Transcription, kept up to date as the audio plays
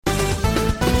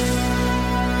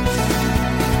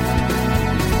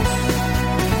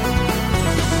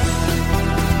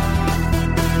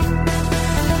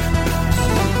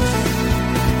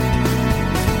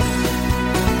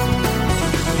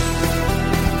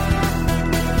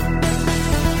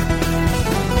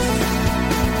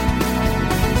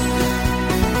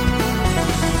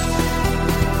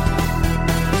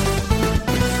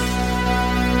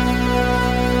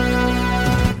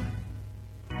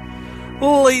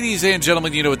Ladies and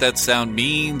gentlemen, you know what that sound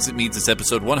means. It means it's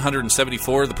episode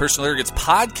 174 of the Personal Arrogance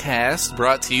Podcast,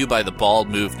 brought to you by the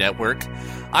Bald Move Network.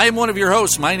 I am one of your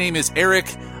hosts. My name is Eric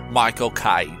Michael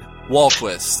Kite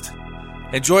Walquist.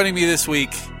 And joining me this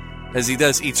week, as he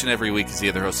does each and every week, is the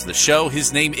other host of the show.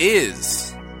 His name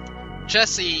is...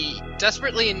 Jesse,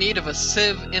 desperately in need of a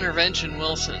Civ intervention,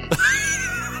 Wilson.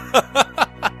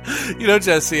 You know,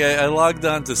 Jesse, I logged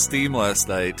on to Steam last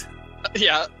night.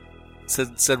 Yeah.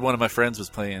 Said one of my friends was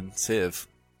playing Civ.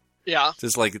 Yeah.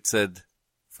 Just like it said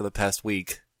for the past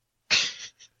week.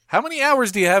 How many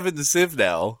hours do you have in the Civ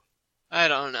now? I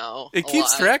don't know. It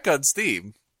keeps track on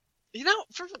Steam. You know,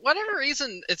 for whatever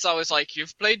reason, it's always like,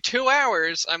 you've played 2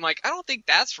 hours. I'm like, I don't think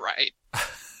that's right.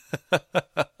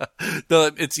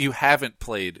 No, it's you haven't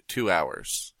played 2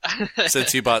 hours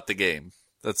since you bought the game.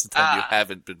 That's the time you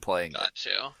haven't been playing Got it.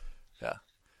 you. Yeah.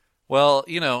 Well,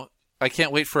 you know, I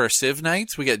can't wait for our Civ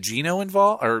nights. We got Gino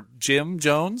involved, or Jim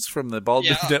Jones from the Bald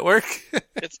Move Network.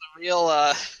 It's a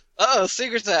real,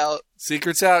 secret's out.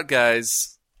 Secret's out,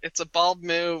 guys. It's a Bald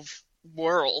Move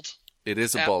world. It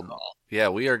is a bald move. Yeah,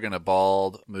 we are going to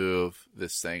bald move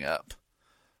this thing up.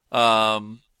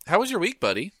 How was your week,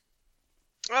 buddy?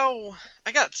 Oh,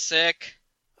 I got sick.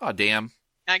 Oh, damn.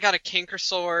 I got a canker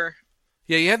sore.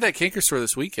 Yeah, you had that canker sore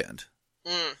this weekend.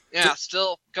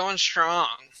 Still going strong.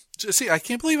 See, I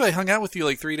can't believe I hung out with you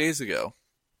like 3 days ago.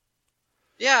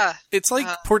 Yeah. It's like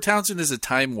Port Townsend is a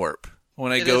time warp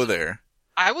when I go there.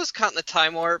 I was caught in the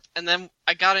time warp, and then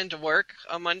I got into work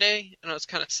on Monday, and I was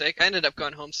kind of sick. I ended up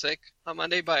going home sick on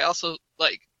Monday, but I also,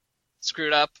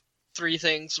 screwed up 3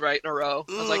 things right in a row.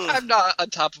 I was like, I'm not on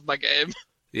top of my game.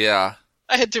 Yeah.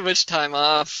 I had too much time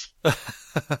off.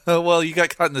 Well, you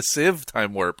got caught in the Civ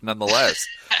time warp, nonetheless.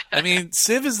 I mean,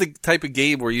 Civ is the type of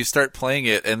game where you start playing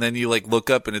it, and then you, look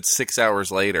up, and it's 6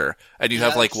 hours later, and you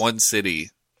have, one city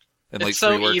and, 3 workers. It's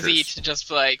so easy to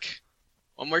just,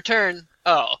 one more turn.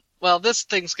 Oh, well, this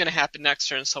thing's going to happen next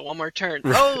turn, so one more turn.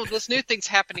 Oh, this new thing's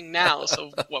happening now,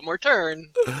 so one more turn.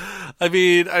 I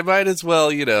mean, I might as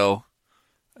well,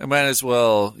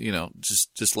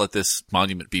 just let this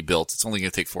monument be built. It's only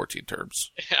going to take 14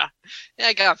 turns. Yeah,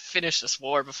 I got to finish this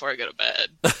war before I go to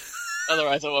bed.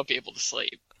 Otherwise, I won't be able to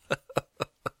sleep.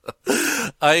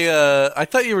 I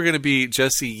thought you were going to be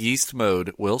Jesse Yeast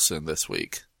Mode Wilson this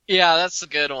week. Yeah, that's a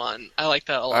good one. I like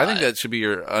that a lot. I think that should be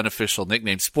your unofficial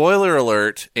nickname. Spoiler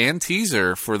alert and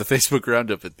teaser for the Facebook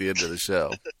Roundup at the end of the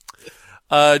show.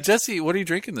 Jesse, what are you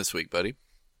drinking this week, buddy?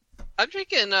 I'm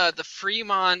drinking the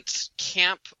Fremont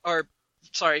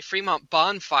Fremont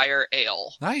Bonfire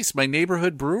Ale. Nice, my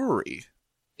neighborhood brewery.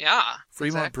 Yeah,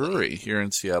 Fremont Brewery here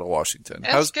in Seattle, Washington.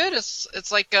 It's good.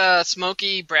 It's like a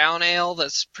smoky brown ale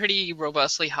that's pretty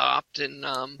robustly hopped, and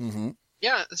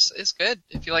yeah, it's good.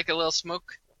 If you like a little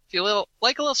smoke,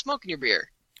 like a little smoke in your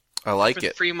beer. I like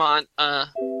it. Fremont. I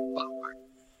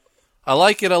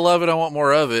like it. I love it. I want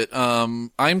more of it.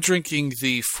 I'm drinking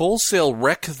the Full Sail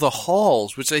Wreck the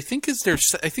Halls, which I think is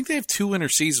I think they have 2 winter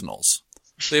seasonals.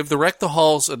 They have the Wreck the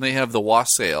Halls and they have the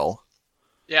Wassail.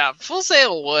 Yeah, Full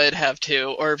Sail would have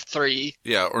 2 or 3.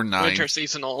 Yeah, or 9 winter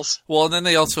seasonals. Well, and then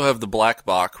they also have the Black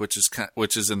Bock, which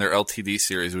is in their LTD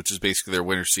series, which is basically their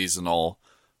winter seasonal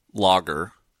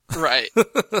lager. Right.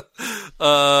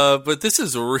 But this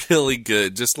is really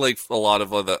good, just like a lot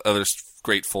of other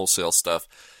great Full Sail stuff.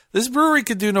 This brewery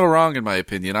could do no wrong, in my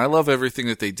opinion. I love everything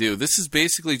that they do. This is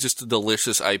basically just a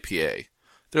delicious IPA.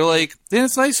 They're and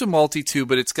it's nice and malty too,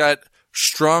 but it's got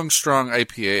strong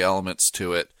IPA elements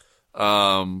to it.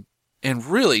 And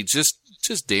really just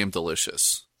damn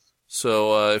delicious.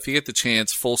 So, if you get the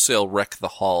chance, Full Sail Wreck the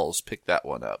Halls, pick that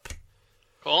one up.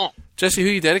 Cool. Jesse, who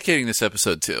are you dedicating this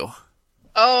episode to?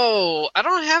 Oh, I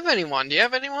don't have anyone. Do you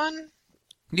have anyone?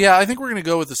 Yeah, I think we're going to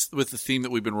go with the theme that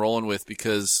we've been rolling with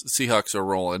because the Seahawks are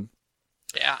rolling.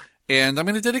 Yeah. And I'm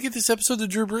going to dedicate this episode to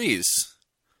Drew Brees.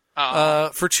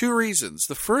 For 2 reasons.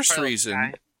 The first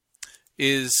reason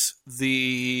is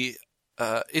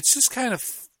it's just kind of,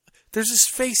 there's this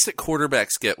face that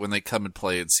quarterbacks get when they come and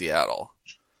play in Seattle.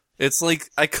 It's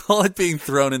like, I call it being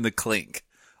thrown in the clink.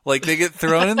 Like, they get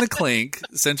thrown in the clink,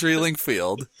 CenturyLink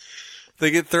Field. They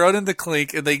get thrown in the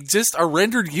clink, and they just are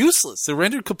rendered useless. They're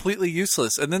rendered completely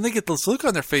useless. And then they get this look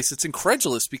on their face that's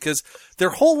incredulous because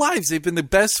their whole lives they've been the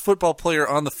best football player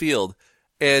on the field.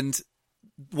 And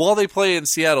while they play in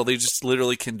Seattle, they just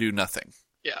literally can do nothing.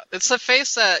 Yeah, it's the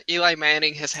face that Eli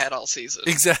Manning has had all season.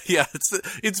 Exactly. Yeah, it's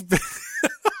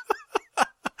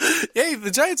yeah,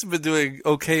 the Giants have been doing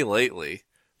okay lately.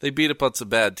 They beat up on some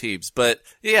bad teams, but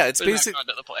yeah, it's basically not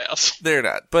going to the playoffs. They're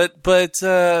not, but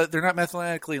they're not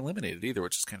mathematically eliminated either,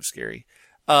 which is kind of scary.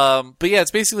 But yeah,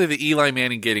 it's basically the Eli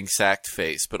Manning getting sacked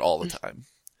face, but all the time.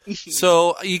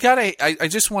 So you gotta. I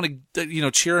just want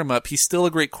to cheer him up. He's still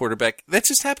a great quarterback. That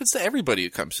just happens to everybody who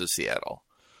comes to Seattle.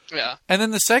 Yeah. And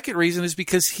then the second reason is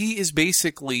because he is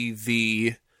basically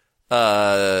the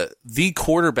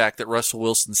quarterback that Russell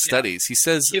Wilson studies. He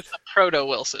says he's the proto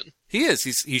Wilson. He is.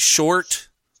 He's short.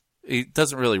 He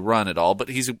doesn't really run at all, but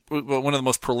he's one of the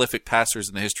most prolific passers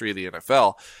in the history of the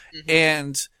NFL.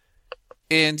 Mm-hmm.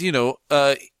 And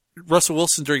Russell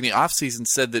Wilson during the offseason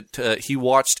said that he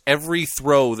watched every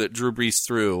throw that Drew Brees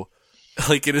threw,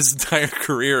 like in his entire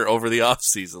career over the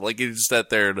offseason. Like he just sat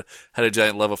there and had a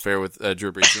giant love affair with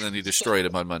Drew Brees, and then he destroyed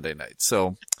him on Monday night.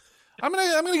 So I'm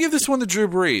gonna give this one to Drew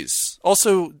Brees.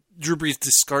 Also, Drew Brees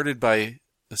discarded by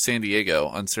San Diego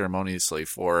unceremoniously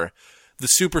for the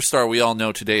superstar we all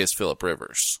know today is Phillip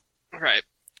Rivers. Right.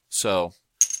 So,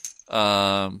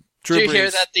 Drew Did you Brees, hear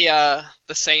that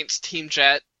the Saints team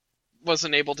jet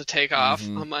wasn't able to take off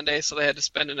on Monday, so they had to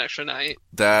spend an extra night?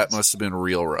 That must have been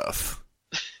real rough.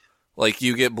 Like,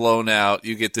 you get blown out,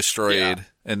 you get destroyed,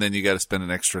 and then you got to spend an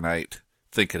extra night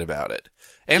thinking about it.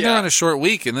 And they're on a short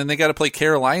week, and then they got to play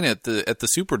Carolina at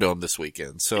the Superdome this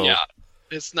weekend. So yeah,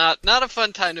 it's not a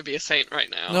fun time to be a Saint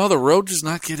right now. No, the road does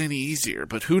not get any easier,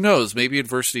 but who knows? Maybe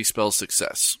adversity spells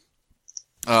success.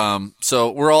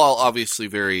 So we're all obviously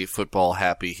very football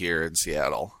happy here in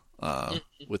Seattle,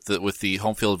 with the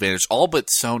home field advantage all but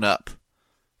sewn up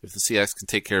if the Seahawks can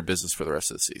take care of business for the rest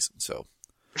of the season. So,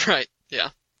 right, yeah.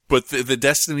 But the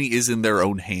destiny is in their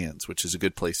own hands, which is a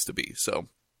good place to be. So,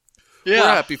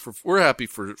 yeah, we're happy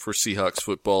for Seahawks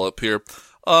football up here.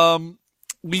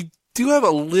 We do have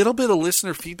a little bit of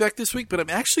listener feedback this week, but I'm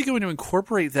actually going to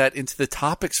incorporate that into the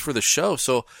topics for the show.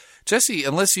 So, Jesse,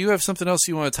 unless you have something else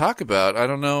you want to talk about, I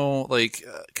don't know,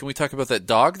 can we talk about that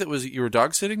dog you were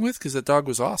dog sitting with? Because that dog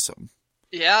was awesome.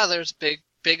 Yeah, there's a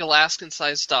big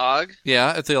Alaskan-sized dog.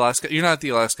 Yeah, at the Alaska. You're not at the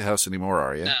Alaska house anymore,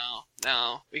 are you?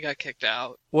 No, we got kicked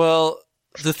out. Well,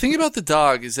 the thing about the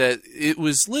dog is that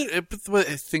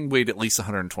the thing weighed at least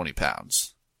 120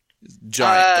 pounds.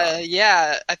 Giant dog.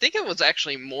 Yeah, I think it was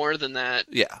actually more than that.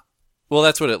 Yeah. Well,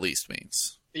 that's what at least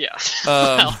means. Yeah.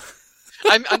 Well,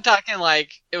 I'm talking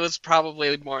like it was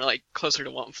probably more like closer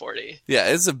to 140. Yeah,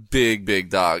 it's a big,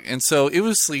 big dog. And so it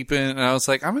was sleeping, and I was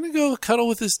like, I'm going to go cuddle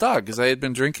with this dog because I had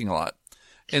been drinking a lot.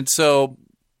 And so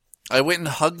I went and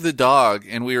hugged the dog,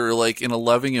 and we were like in a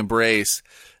loving embrace.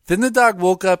 Then the dog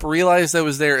woke up, realized I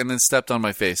was there, and then stepped on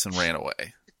my face and ran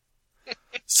away.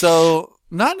 So,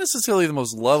 not necessarily the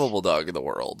most lovable dog in the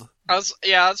world. I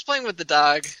was playing with the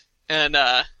dog, and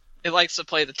it likes to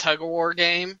play the tug-of-war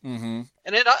game. Mm-hmm.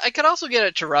 And I could also get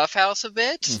it to roughhouse a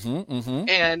bit. Mm-hmm, mm-hmm.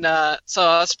 And so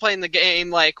I was playing the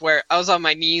game like where I was on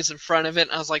my knees in front of it,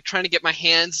 and I was like trying to get my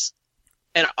hands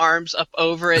and arms up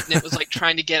over it, and it was like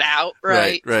trying to get out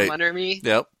right from under me.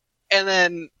 Yep. And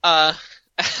then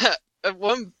at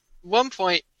one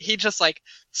point, he just like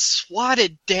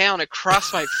swatted down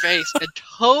across my face and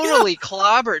totally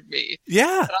clobbered me.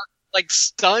 Yeah. Like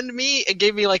stunned me and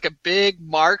gave me like a big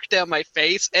mark down my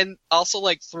face and also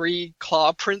like 3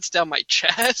 claw prints down my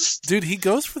chest. Dude, he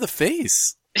goes for the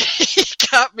face. He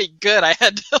got me good. I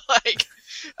had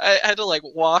to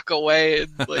walk away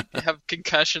and like have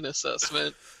concussion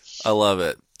assessment. I love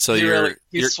it. So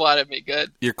he swatted me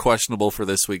good. You're questionable for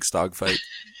this week's dog fight.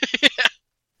 Yeah.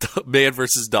 Man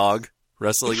versus dog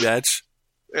wrestling match.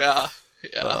 Yeah.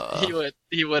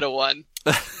 He would have won.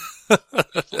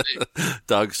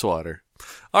 Dog swatter.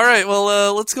 All right,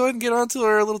 well, let's go ahead and get on to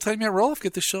our little time out roll-off.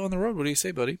 Get this show on the road. What do you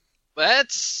say, buddy?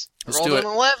 Let's roll an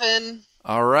 11.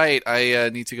 All right, I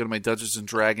need to go to my Dungeons &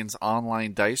 Dragons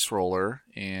online dice roller,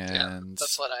 and...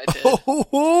 that's what I did.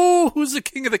 Oh, who's the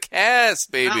king of the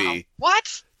cast, baby?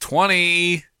 What?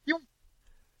 20.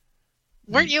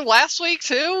 Weren't you last week,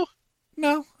 too?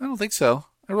 No, I don't think so.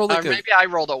 I rolled maybe I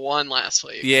rolled a 1 last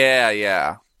week.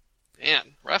 Yeah.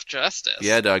 Man, rough justice.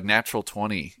 Yeah, dog, natural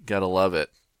 20. Gotta love it.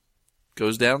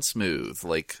 Goes down smooth,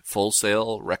 like Full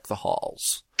Sail, Wreck the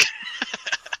Halls.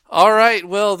 All right,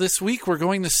 well, this week we're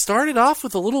going to start it off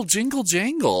with a little jingle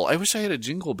jangle. I wish I had a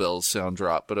Jingle Bells sound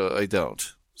drop, but I don't.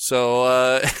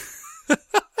 So,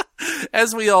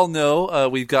 as we all know,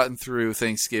 we've gotten through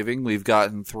Thanksgiving, we've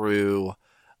gotten through...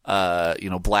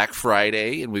 Black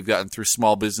Friday, and we've gotten through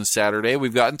Small Business Saturday.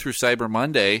 We've gotten through Cyber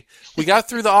Monday. We got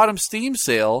through the Autumn Steam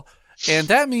Sale, and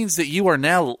that means that you are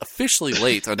now officially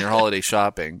late on your holiday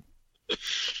shopping.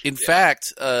 In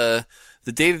fact, the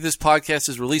date of this podcast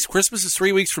is released. Christmas is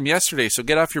 3 weeks from yesterday, so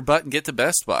get off your butt and get to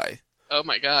Best Buy. Oh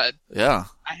my God. Yeah.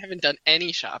 I haven't done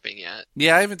any shopping yet.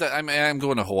 Yeah, I haven't done. I'm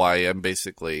going to Hawaii. I'm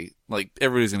basically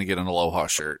everybody's going to get an Aloha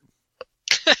shirt.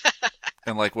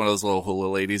 And like one of those little hula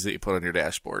ladies that you put on your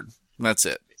dashboard. And that's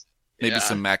it. Maybe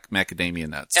some macadamia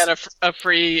nuts. And a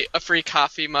free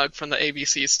coffee mug from the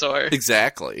ABC store.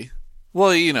 Exactly.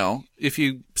 Well, if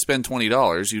you spend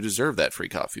 $20, you deserve that free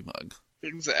coffee mug.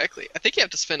 Exactly. I think you have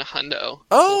to spend $100.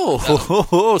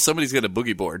 Oh, somebody's got a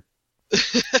boogie board.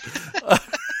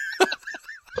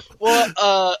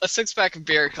 Well, a 6-pack of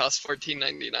beer costs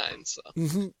 $14.99, so.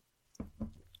 Mm-hmm.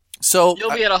 So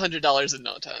you'll be at $100 in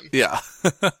no time. Yeah.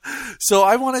 So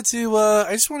I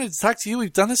just wanted to talk to you.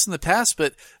 We've done this in the past,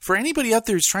 but for anybody out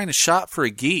there who's trying to shop for a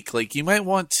geek, like you might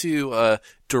want to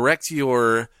direct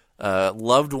your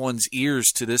loved one's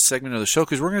ears to this segment of the show,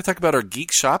 because we're going to talk about our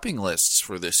geek shopping lists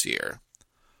for this year.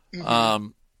 Mm-hmm.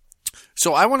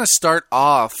 So I want to start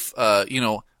off,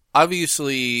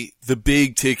 obviously the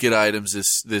big ticket items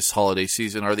this holiday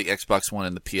season are the Xbox One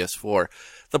and the PS4.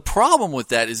 The problem with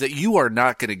that is that you are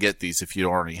not going to get these if you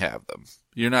don't already have them.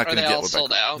 You're not going to get them.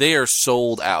 Sold out? They are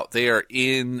sold out. They are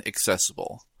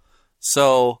inaccessible.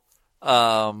 So,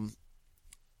 one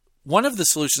of the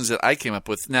solutions that I came up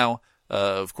with now,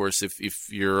 of course,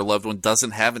 if your loved one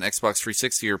doesn't have an Xbox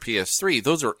 360 or PS3,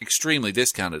 those are extremely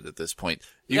discounted at this point.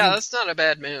 That's not a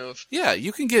bad move. Yeah,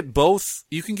 you can get both.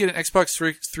 You can get an Xbox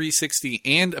 360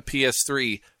 and a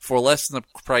PS3 for less than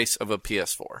the price of a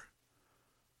PS4.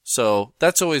 So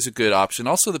that's always a good option.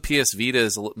 Also, the PS Vita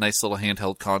is a nice little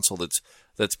handheld console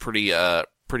that's pretty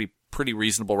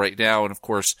reasonable right now, and of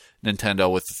course Nintendo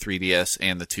with the 3DS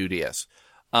and the 2DS.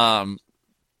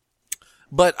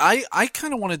 But I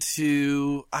kind of wanted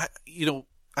to, I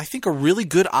think a really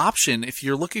good option if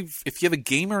you have a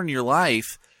gamer in your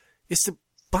life is to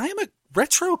buy him a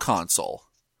retro console.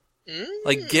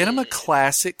 Like, get him a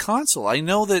classic console. I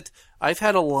know that I've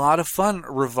had a lot of fun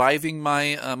reviving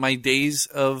my days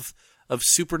of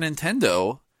Super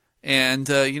Nintendo and,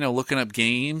 looking up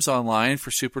games online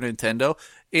for Super Nintendo.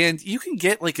 And you can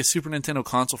get, like, a Super Nintendo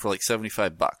console for, like, $75.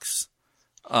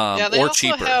 They or also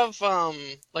cheaper. Have,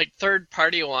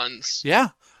 third-party ones. Yeah.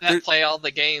 That play all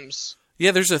the games. Yeah,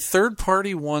 there's a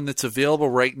third-party one that's available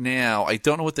right now. I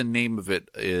don't know what the name of it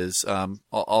is.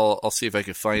 I'll see if I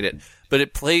can find it. But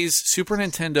it plays Super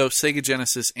Nintendo, Sega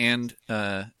Genesis, and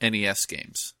NES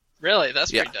games. Really? That's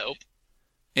pretty dope.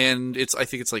 And I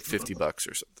think it's like $50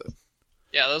 or something.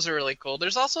 Yeah, those are really cool.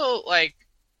 There's also I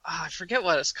forget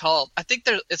what it's called. I think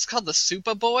it's called the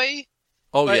Super Boy.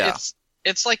 Oh yeah.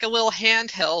 It's like a little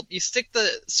handheld. You stick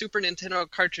the Super Nintendo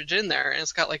cartridge in there, and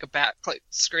it's got like a backlit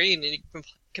screen, and you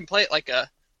can play it like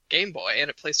a Game Boy, and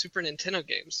it plays Super Nintendo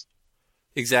games.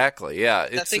 Exactly, yeah.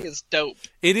 That thing is dope.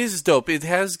 It is dope. It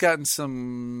has gotten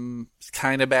some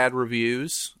kind of bad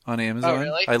reviews on Amazon. Oh,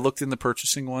 really? I looked in the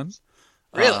purchasing one.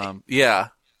 Really? Yeah.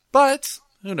 But,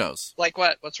 who knows? Like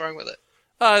what? What's wrong with it?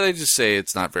 They just say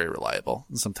it's not very reliable,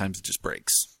 and sometimes it just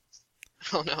breaks.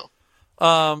 Oh, no.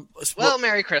 Well,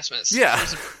 Merry Christmas. Yeah.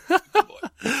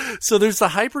 So there's the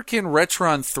Hyperkin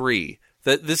Retron 3.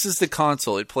 This is the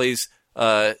console. It plays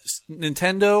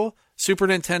Nintendo, Super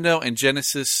Nintendo, and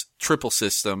Genesis triple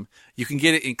system. You can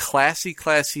get it in classy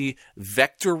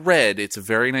Vector Red. It's a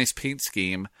very nice paint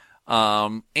scheme.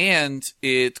 And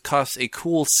it costs a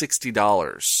cool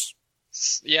 $60.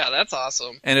 Yeah, that's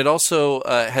awesome. And it also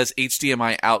has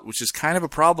HDMI out, which is kind of a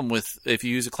problem with if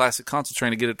you use a classic console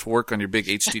trying to get it to work on your big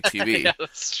HD TV. Yeah,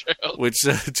 that's true. Which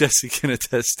Jesse can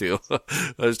attest to.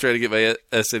 I was trying to get my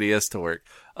SNES to work.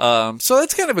 So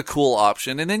that's kind of a cool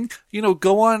option. And then,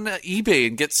 go on eBay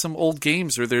and get some old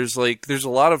games, or there's a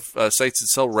lot of sites that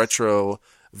sell retro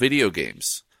video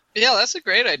games. Yeah, that's a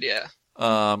great idea.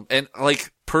 And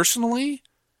personally,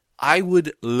 I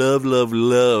would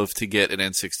love to get an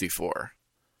N64.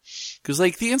 Because,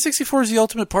 the N64 is the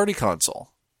ultimate party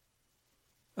console.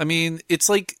 I mean, it's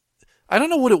I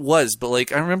don't know what it was, but,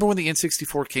 I remember when the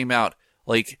N64 came out,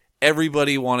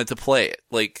 everybody wanted to play it.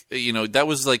 That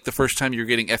was, the first time you were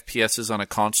getting FPSs on a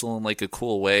console in, a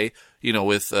cool way,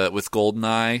 with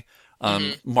GoldenEye.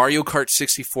 Mario Kart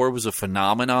 64 was a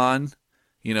phenomenon.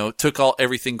 Took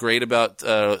everything great about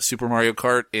Super Mario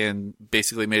Kart and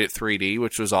basically made it 3D,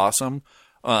 which was awesome.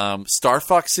 Star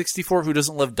Fox 64, who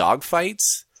doesn't love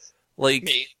dogfights?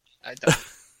 Me. I don't.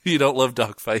 You don't love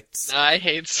dogfights? No, I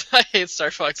hate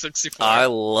Star Fox 64. I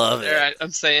love it.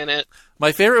 I'm saying it.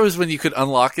 My favorite was when you could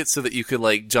unlock it so that you could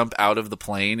jump out of the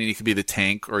plane and you could be the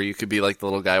tank, or you could be the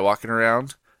little guy walking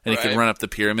around and you could run up the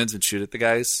pyramids and shoot at the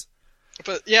guys.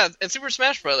 But yeah, and Super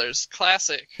Smash Brothers,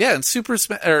 classic. Yeah, and Super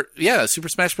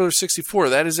Smash Brothers 64.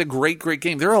 That is a great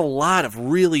game. There are a lot of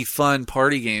really fun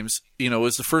party games. It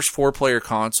was the first 4-player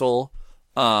console.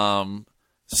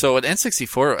 So an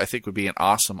N64, I think, would be an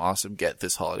awesome get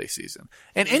this holiday season.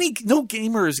 And no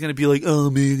gamer is going to be like, "Oh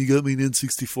man, you got me an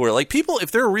N64." People,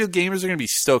 if they're real gamers, are going to be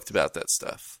stoked about that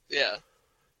stuff. Yeah.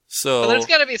 So but there's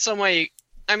got to be some way.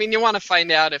 I mean, you want to find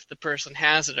out if the person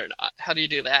has it or not. How do you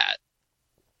do that?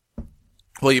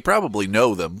 Well, you probably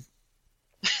know them.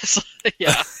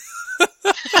 Yeah.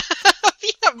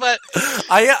 Yeah, but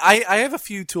I have a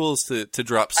few tools to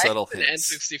drop subtle I have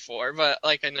hints. an N64, but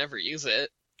like I never use it.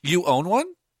 You own one?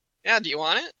 Yeah, do you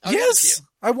want it? Yes,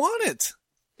 I want it.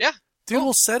 Yeah. Dude, Cool.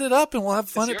 we'll set it up and we'll have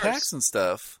fun It's at yours. PAX and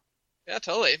stuff. Yeah,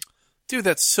 totally. Dude,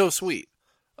 that's so sweet.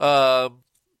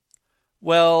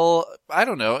 Well, I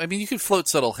don't know. I mean, you could float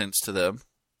subtle hints to them.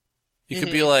 You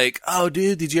could be like, "Oh,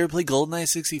 dude, did you ever play GoldenEye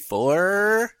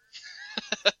 64?"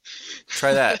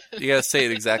 Try that. You gotta say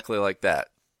it exactly like that.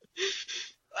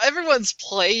 Everyone's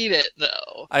played it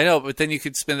though. I know, but then you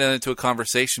could spin that into a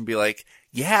conversation, be like,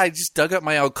 "Yeah, I just dug up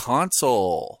my old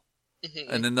console."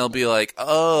 And then they'll be like,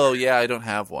 "Oh, yeah, I don't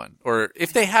have one." Or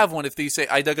if they have one, if they say,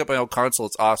 "I dug up my old console,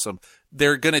 it's awesome,"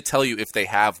 they're going to tell you if they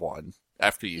have one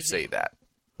after you say that.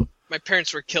 My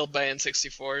parents were killed by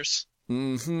N64s.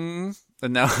 Mm-hmm.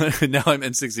 And now I'm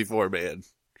N64, man.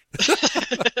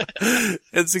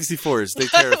 N64s, they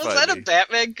terrify Was that me. a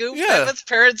Batman goof? Yeah. Batman's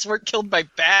parents weren't killed by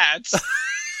bats.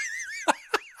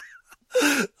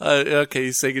 Okay,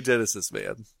 Sega Genesis,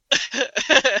 man.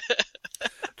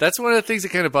 That's one of the things that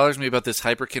kind of bothers me about this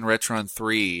Hyperkin Retron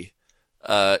 3.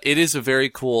 It is a very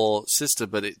cool system,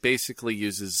 but it basically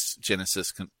uses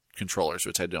Genesis controllers,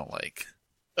 which I don't like.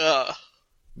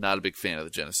 Not a big fan of the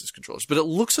Genesis controllers, but it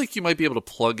looks like you might be able to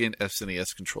plug in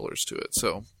SNES controllers to it.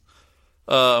 So,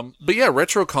 but yeah,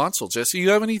 retro console. Jesse,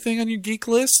 you have anything on your geek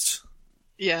list?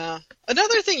 Yeah.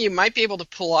 Another thing you might be able to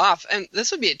pull off, and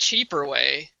this would be a cheaper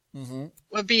way,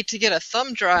 would be to get a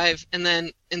thumb drive and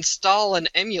then install an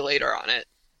emulator on it.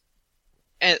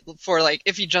 And for like,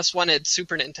 if you just wanted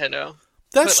Super Nintendo.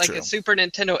 That's put like true. a Super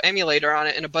Nintendo emulator on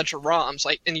it and a bunch of ROMs,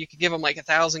 like, and you could give them like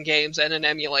 1,000 games and an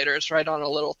emulator. It's right on a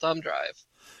little thumb drive.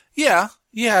 Yeah,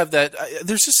 you have that.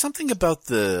 There's just something about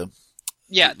the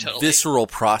Totally. visceral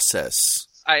process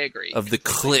I agree. of the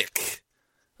click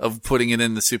of putting it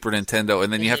in the Super Nintendo,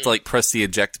 and then you have to like press the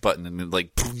eject button, and it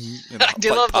like, boom, I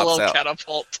do love the pops little out.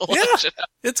 catapult to Yeah. launch it out.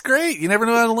 It's great. You never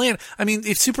know how to land. I mean,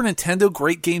 if Super Nintendo,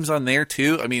 great games on there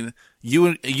too. I mean, you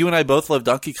and I both love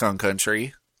Donkey Kong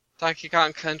Country. Donkey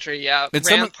Kong Country, yeah. And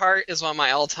Rampart is one of my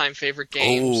all-time favorite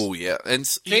games. Oh yeah, and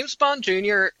James Bond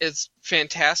Jr. is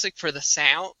fantastic for the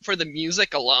sound, for the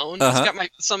music alone. Uh-huh. It's got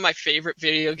some of my favorite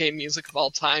video game music of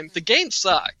all time. The game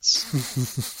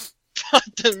sucks, but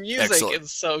the music Excellent.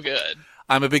 is so good.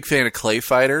 I'm a big fan of Clay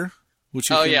Fighter. Which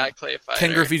you Clay Fighter.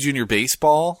 Ken Griffey Jr.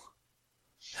 Baseball.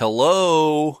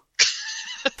 Hello.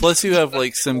 Plus, you have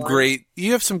like some great,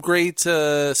 you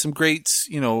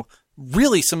know,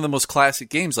 really some of the most classic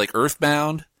games like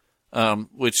Earthbound,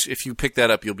 which if you pick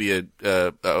that up, you'll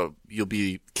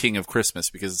be king of Christmas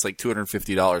because it's like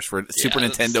 $250 for a Super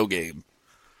Nintendo game.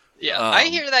 Yeah, I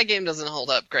hear that game doesn't hold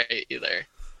up great either.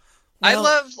 I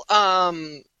love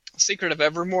Secret of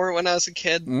Evermore when I was a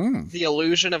kid. The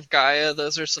Illusion of Gaia.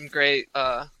 Those are some great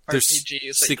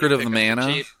RPGs. Secret of the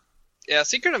Mana. Yeah,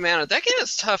 Secret of Mana. That game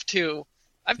is tough too.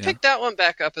 I've picked that one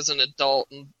back up as an adult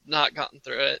and not gotten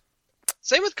through it.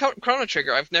 Same with Chrono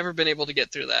Trigger. I've never been able to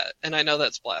get through that, and I know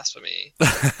that's blasphemy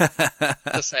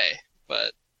to say,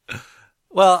 but.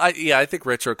 Well, I think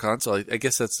retro console. I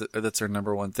guess that's our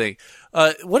number one thing.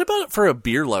 What about for a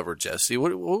beer lover, Jesse?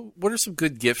 What are some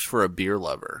good gifts for a beer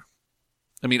lover?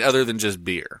 I mean, other than just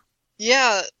beer.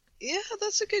 Yeah,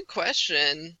 that's a good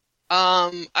question.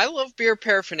 I love beer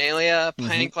paraphernalia,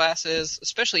 pint glasses,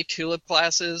 especially tulip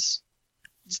glasses.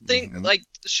 Like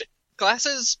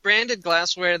glasses, branded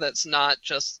glassware that's not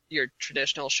just your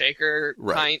traditional shaker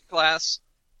pint glass.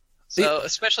 So,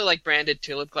 especially like branded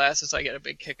tulip glasses, I get a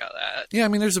big kick out of that. Yeah, I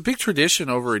mean, there's a big tradition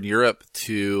over in Europe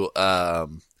to that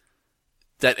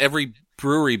every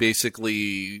brewery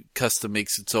basically custom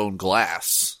makes its own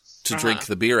glass to drink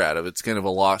the beer out of. It's kind of a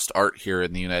lost art here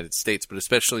in the United States, but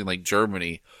especially in like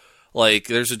Germany. Like,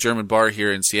 there's a German bar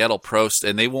here in Seattle, Prost,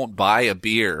 and they won't buy a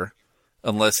beer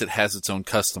unless it has its own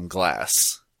custom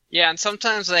glass. Yeah, and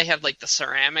sometimes they have like the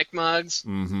ceramic mugs.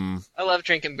 Mm-hmm. I love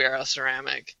drinking beer out of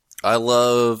ceramic. I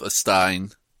love a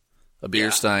Stein. A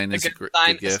beer Stein is a good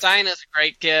gift. A Stein is a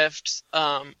great gift.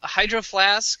 A hydro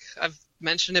flask, I've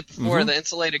mentioned it before. The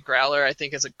insulated growler, I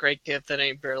think, is a great gift that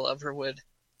any beer lover would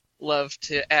love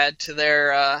to add to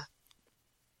their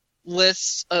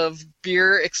lists of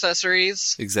beer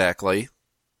accessories. Exactly.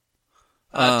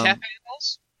 Tap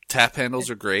handles. Tap handles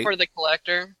are great. For the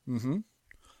collector. Mm-hmm.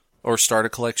 Or start a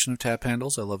collection of tap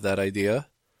handles. I love that idea.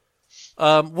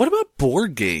 What about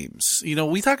board games? You know,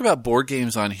 we talk about board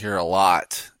games on here a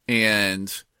lot.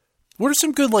 And what are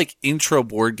some good, like, intro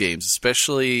board games?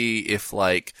 Especially if,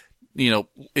 like,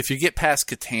 if you get past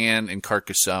Catan and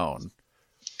Carcassonne,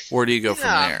 where do you go from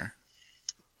there?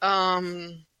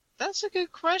 That's a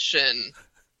good question.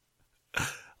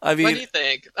 I mean, what do you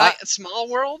think? Small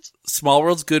World? Small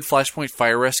World's good. Flashpoint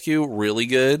Fire Rescue, really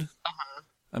good.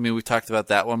 I mean, we talked about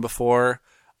that one before.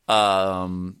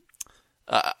 We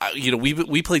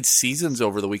played Seasons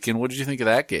over the weekend. What did you think of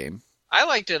that game? I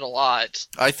liked it a lot.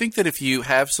 I think that if you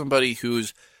have somebody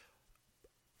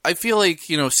I feel like,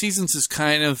 Seasons is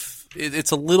kind of,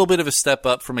 it's a little bit of a step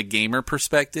up from a gamer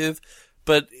perspective,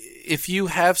 but if you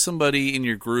have somebody in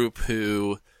your group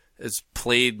who has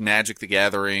played Magic the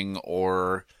Gathering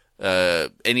or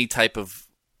any type of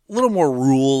little more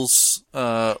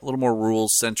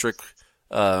rules-centric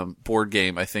board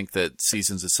game, I think that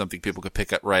Seasons is something people could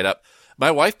pick up right up. My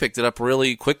wife picked it up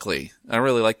really quickly. I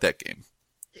really like that game.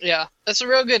 Yeah, it's a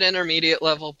real good intermediate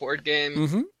level board game.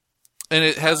 Mm-hmm. And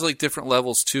it has different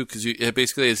levels too, because it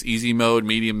basically has easy mode,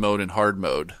 medium mode, and hard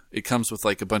mode. It comes with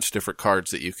a bunch of different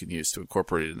cards that you can use to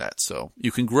incorporate in that, so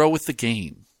you can grow with the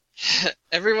game.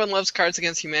 Everyone loves Cards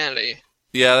Against Humanity.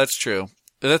 Yeah, that's true.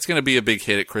 That's going to be a big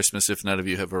hit at Christmas if none of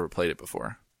you have ever played it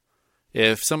before.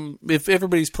 If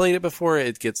everybody's played it before,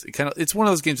 it's one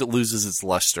of those games that loses its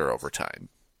luster over time.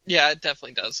 Yeah, it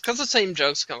definitely does. Because the same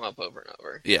jokes come up over and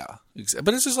over. Yeah,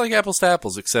 but it's just like apples to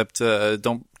apples, except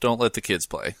don't let the kids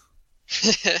play.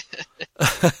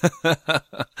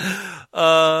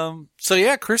 So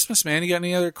yeah, Christmas, man. You got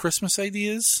any other Christmas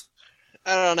ideas?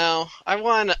 I don't know. I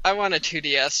want a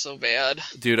 2DS so bad.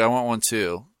 Dude, I want one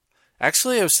too.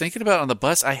 Actually, I was thinking about on the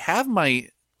bus, I have my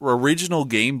original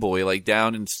Game Boy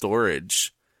down in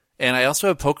storage, and I also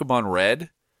have Pokemon Red,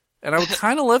 and I would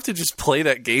kind of love to just play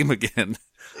that game again.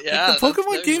 Yeah, the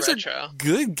Pokemon games are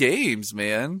good games,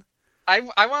 man. I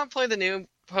want to play the new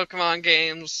Pokemon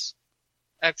games,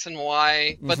 X and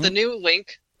Y, but the new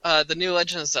Link, the new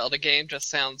Legend of Zelda game just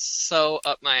sounds so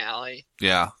up my alley.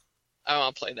 Yeah. I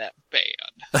want to play that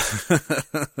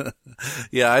bad.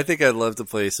 Yeah, I think I'd love to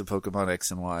play some Pokemon X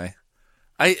and Y.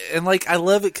 I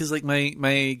love it because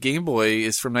my Game Boy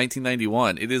is from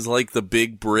 1991. It is the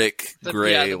big brick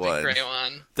gray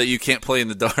one that you can't play in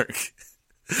the dark.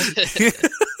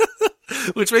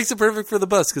 Which makes it perfect for the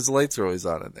bus because the lights are always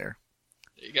on in there.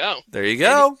 There you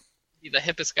go. Be the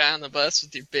hippest guy on the bus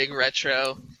with your big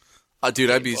retro. Dude,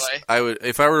 I would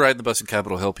if I were riding the bus in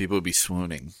Capitol Hill, people would be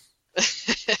swooning.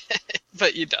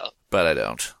 But you don't. But I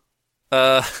don't.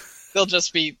 They'll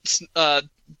just be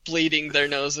bleeding their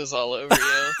noses all over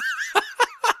you.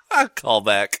 Call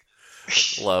back.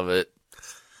 Love it.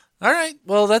 All right.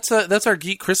 Well, that's our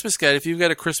Geek Christmas Guide. If you've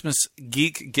got a Christmas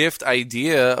geek gift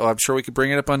idea, I'm sure we could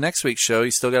bring it up on next week's show.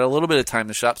 You still got a little bit of time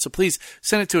to shop, so please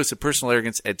send it to us at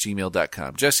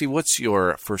personalarrogance@gmail.com. Jesse, what's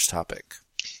your first topic?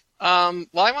 Well,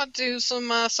 I want to do some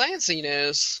sciencey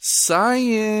news.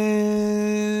 Science.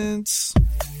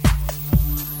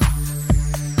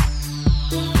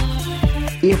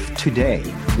 If today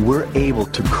we're able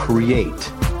to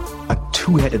create a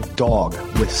two-headed dog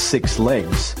with 6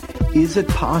 legs, is it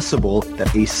possible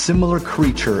that a similar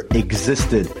creature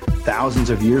existed thousands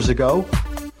of years ago?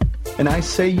 And I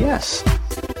say yes.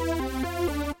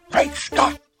 Great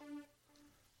stuff.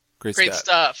 Great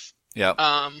stuff.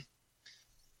 Yeah.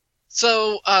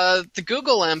 So the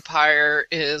Google empire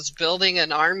is building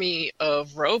an army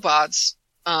of robots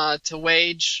to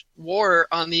wage war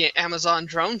on the Amazon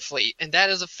drone fleet, and that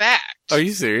is a fact. Are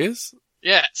you serious?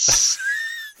 Yes.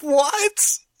 What?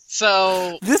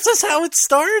 So this is how it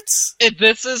starts?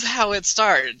 This is how it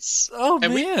starts. Oh,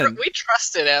 and man. We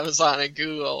trusted Amazon and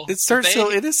Google. It starts so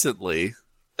innocently.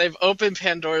 They've opened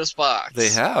Pandora's box. They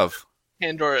have.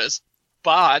 Pandora's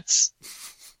bots.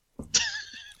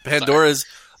 Pandora's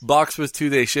box with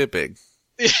 2-day shipping.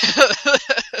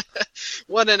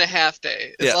 1.5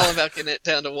 day. It's all about getting it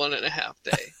down to 1.5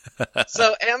 day.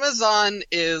 So Amazon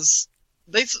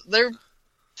they're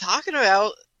talking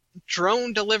about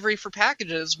drone delivery for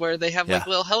packages where they have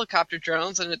little helicopter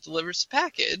drones and it delivers the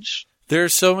package. There are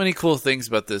so many cool things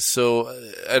about this. So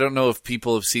I don't know if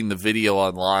people have seen the video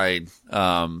online,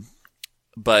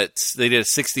 but they did a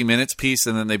 60 Minutes piece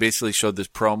and then they basically showed this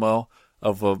promo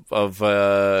of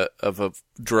a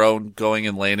drone going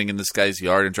and landing in this guy's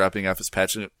yard and dropping off his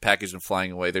package and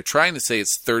flying away. They're trying to say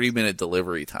it's 30-minute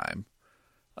delivery time,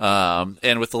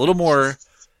 and with a little more.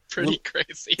 Pretty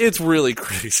crazy. It's really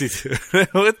crazy, dude.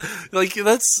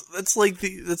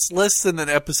 That's less than an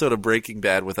episode of Breaking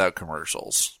Bad without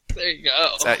commercials. There you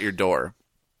go. It's at your door.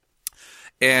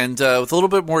 And with a little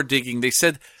bit more digging, they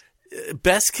said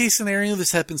best case scenario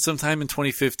this happens sometime in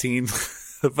 2015.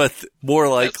 But more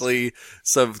likely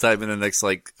sometime in the next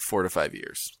 4 to 5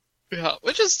 years. Yeah,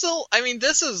 which is still, I mean,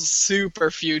 this is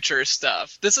super future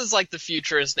stuff. This is like the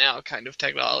future is now kind of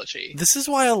technology. This is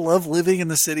why I love living in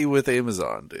the city with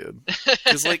Amazon, dude.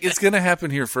 Because, like, it's going to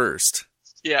happen here first.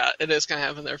 Yeah, it is going to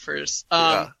happen there first.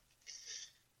 Yeah.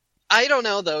 I don't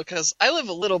know, though, because I live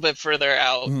a little bit further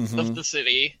out of the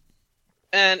city.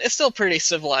 And it's still pretty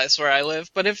civilized where I live.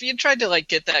 But if you tried to, like,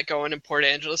 get that going in Port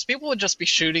Angeles, people would just be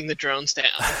shooting the drones down.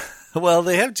 Well,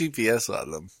 they have GPS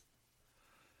on them.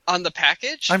 On the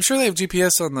package? I'm sure they have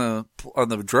GPS on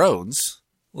the drones.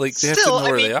 Like, they have to know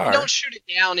where they are. You don't shoot it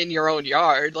down in your own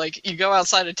yard. Like, you go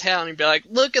outside of town and be like,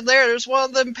 look at there's one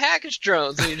of them package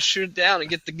drones. And you just shoot it down and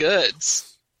get the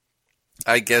goods.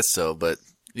 I guess so, but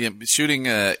shooting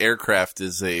aircraft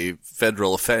is a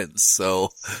federal offense, so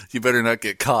you better not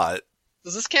get caught.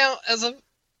 Does this count as an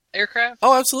aircraft?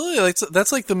 Oh, absolutely.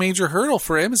 That's like the major hurdle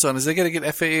for Amazon is they got to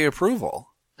get FAA approval.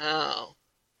 Oh.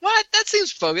 What? That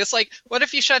seems bogus. Like, what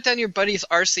if you shut down your buddy's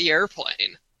RC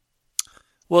airplane?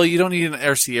 Well, you don't need an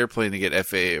RC airplane to get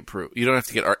FAA approval. You don't have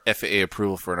to get FAA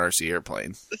approval for an RC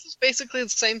airplane. This is basically the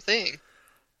same thing.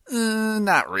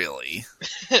 Not really.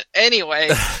 Anyway,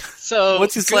 so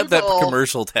once you slap that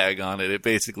commercial tag on it, it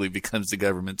basically becomes the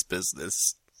government's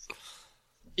business.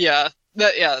 Yeah,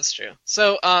 that's true.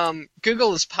 So,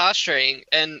 Google is posturing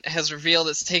and has revealed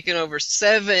it's taken over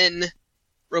 7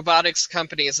 robotics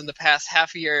companies in the past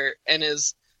half a year and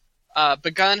has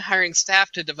begun hiring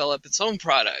staff to develop its own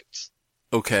product.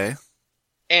 Okay.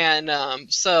 And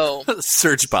so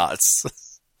search bots.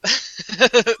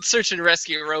 Search and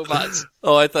rescue robots.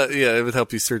 Oh, I thought it would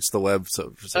help you search the web. This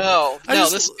is going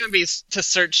to be to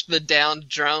search the downed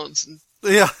drones and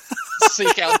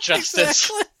seek out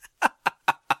justice.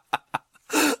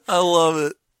 I love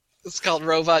it. It's called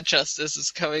Robot Justice.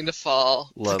 It's coming to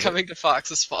fall. Coming to Fox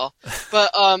this fall.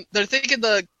 But they're thinking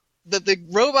that the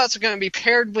robots are going to be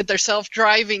paired with their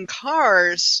self-driving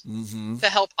cars to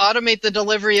help automate the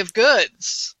delivery of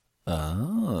goods.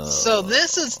 Oh. So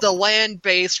this is the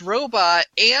land-based robot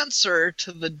answer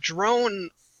to the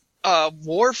drone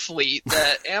war fleet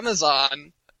that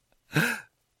Amazon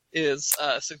is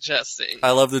suggesting.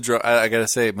 I love the drone. I gotta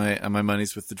say, my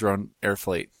money's with the drone air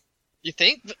fleet. You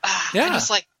think? Yeah.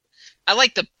 I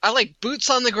like boots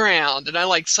on the ground, and I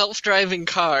like self-driving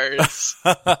cars.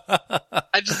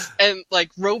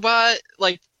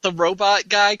 The robot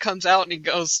guy comes out and he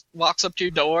walks up to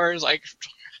your door, is like,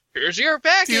 here's your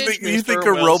package. Do you think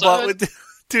a robot would?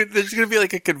 Dude, there's gonna be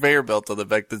like a conveyor belt on the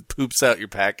back that poops out your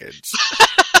package,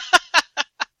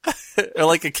 or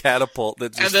like a catapult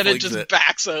that just. And then it just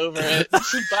backs over it.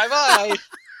 Bye bye.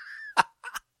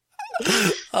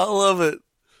 I love it.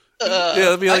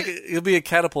 It'll be a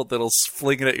catapult that'll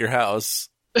fling it at your house,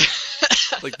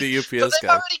 like the UPS but they've guy.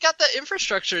 Already got the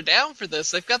infrastructure down for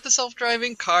this. They've got the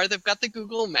self-driving car. They've got the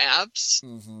Google Maps.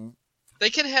 Mm-hmm.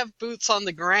 They can have boots on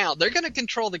the ground. They're going to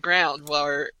control the ground,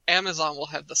 while Amazon will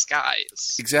have the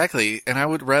skies. Exactly, and I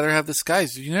would rather have the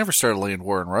skies. You never start a land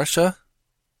war in Russia.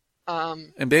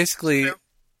 And basically,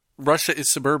 Russia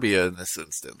is suburbia in this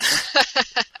instance.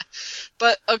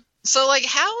 But so, like,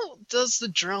 how does the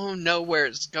drone know where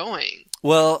it's going?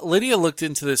 Well, Lydia looked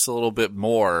into this a little bit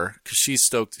more because she's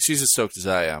stoked. She's as stoked as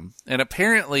I am, and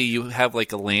apparently, you have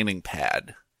like a landing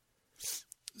pad.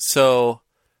 So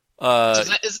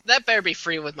that better be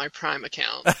free with my Prime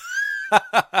account. But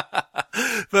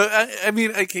I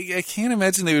mean, I can't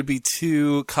imagine they would be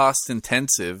too cost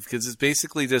intensive because it's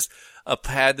basically just a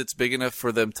pad that's big enough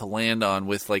for them to land on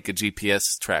with like a GPS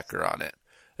tracker on it.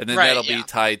 And then that'll be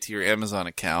tied to your Amazon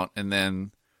account, and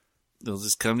then they'll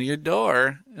just come to your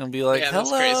door and be like,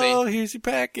 hello, here's your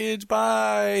package,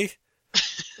 bye.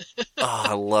 Oh,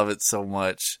 I love it so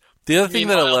much. The other thing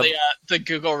that I love... the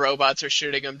Google robots are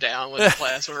shooting them down with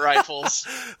plasma rifles.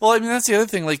 Well, I mean, that's the other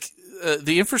thing. Like,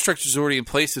 the infrastructure is already in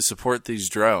place to support these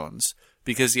drones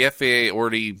because the FAA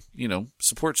already,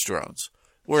 supports drones.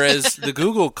 Whereas the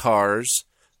Google cars...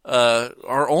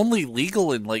 are only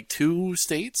legal in like 2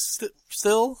 states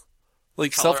still,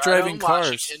 like Colorado, self-driving cars.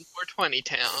 Washington, 420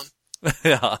 town.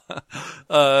 Yeah,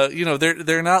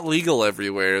 they're not legal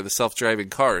everywhere. The self-driving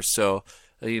cars, so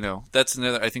that's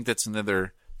another. I think that's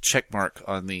another check mark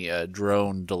on the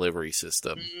drone delivery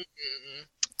system. Mm-hmm.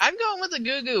 I'm going with the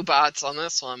Goo bots on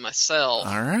this one myself.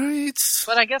 All right,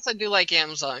 but I guess I do like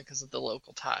Amazon because of the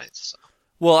local ties. So.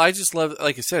 Well, I just love,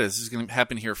 like I said, this is going to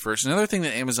happen here first. Another thing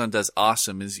that Amazon does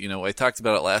awesome is, I talked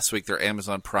about it last week, their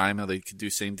Amazon Prime, how they could do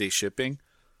same-day shipping.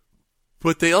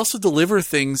 But they also deliver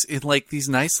things in, like, these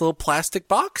nice little plastic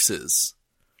boxes.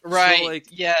 Right, so, like,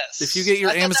 yes. If you get your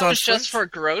Amazon that was Fresh... just for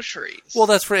groceries. Well,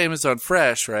 that's for Amazon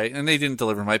Fresh, right? And they didn't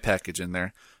deliver my package in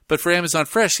there. But for Amazon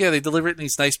Fresh, yeah, they deliver it in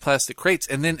these nice plastic crates.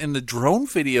 And then in the drone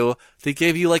video, they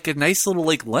gave you like a nice little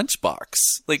like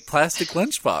lunchbox, like plastic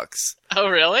lunchbox. Oh,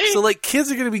 really? So like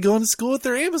kids are going to be going to school with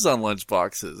their Amazon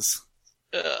lunchboxes.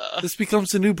 This becomes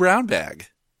the new brown bag.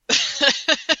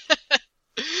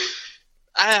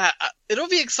 It'll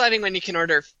be exciting when you can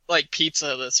order like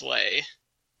pizza this way.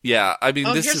 Yeah, I mean,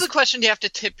 here's the question: do you have to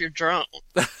tip your drone?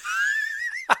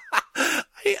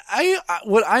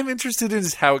 What I'm interested in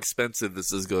is how expensive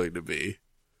this is going to be.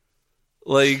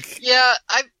 Like, yeah,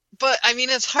 but I mean,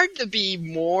 it's hard to be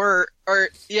more,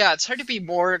 it's hard to be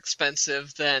more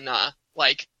expensive than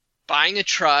like buying a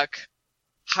truck,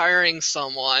 hiring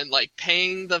someone, like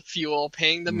paying the fuel,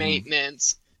 paying the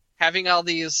maintenance, having all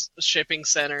these shipping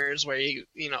centers where you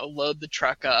load the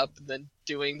truck up and then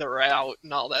doing the route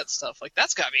and all that stuff. Like,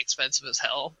 that's gotta be expensive as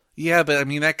hell. Yeah, but I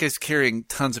mean, that guy's carrying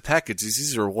tons of packages.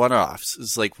 These are one-offs.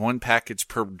 It's like one package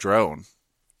per drone.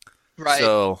 Right.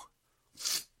 So,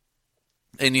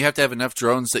 and you have to have enough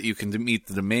drones that you can meet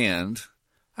the demand.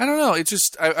 I don't know. It's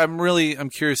just, I'm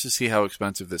curious to see how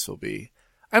expensive this will be.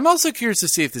 I'm also curious to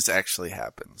see if this actually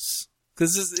happens.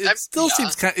 Because it still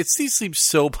seems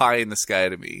so pie in the sky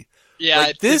to me. Yeah.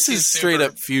 Like, this is straight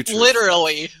up future.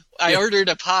 Literally. I ordered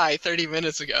a pie 30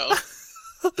 minutes ago.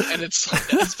 And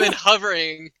it's been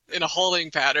hovering in a holding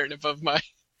pattern above my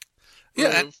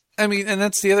Yeah, roof. I mean, and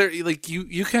that's the other, like,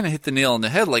 you kind of hit the nail on the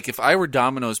head. Like, if I were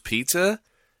Domino's Pizza,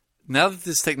 now that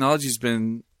this technology's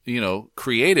been,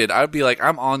 created, I'd be like,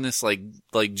 I'm on this, like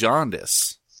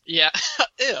jaundice. Yeah,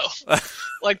 ew.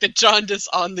 Like the jaundice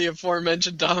on the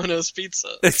aforementioned Domino's Pizza.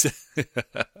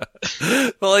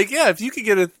 But, like, yeah, if you could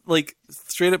get a, like,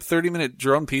 straight up 30-minute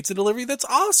drone pizza delivery, that's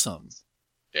awesome.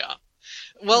 Yeah.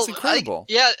 Well, that's incredible.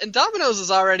 And Domino's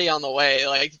is already on the way.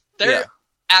 Like, they're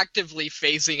actively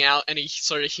phasing out any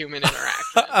sort of human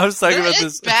interaction. I was talking about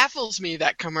this. It baffles me,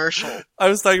 that commercial. I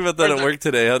was talking about that at work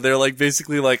today. How they're like,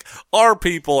 basically like, our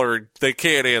people they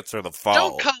can't answer the phone.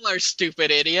 Don't call our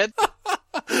stupid idiot.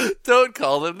 Don't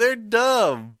call them. They're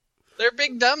dumb. They're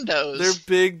big dumb-dos. They're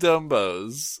big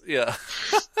dumbos. Yeah.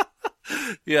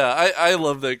 Yeah, I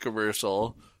love that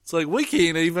commercial. It's like, we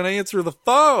can't even answer the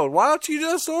phone. Why don't you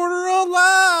just order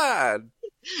online?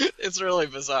 It's really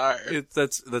bizarre.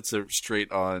 That's a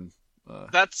straight on.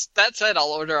 That said, I'll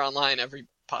order online every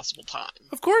possible time.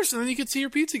 Of course, and then you can see your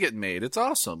pizza getting made. It's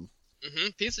awesome.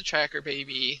 Pizza Tracker,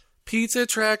 baby. Pizza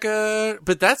Tracker.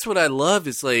 But that's what I love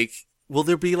is like, will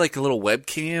there be like a little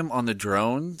webcam on the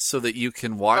drone so that you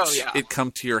can watch it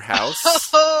come to your house?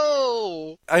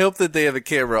 Oh! I hope that they have a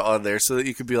camera on there so that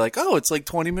you could be like, oh, it's like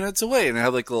 20 minutes away, and they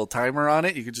have like a little timer on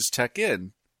it. You could just check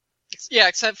in. Yeah,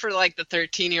 except for like the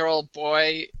 13-year-old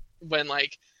boy when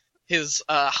like his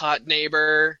hot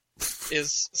neighbor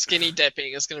is skinny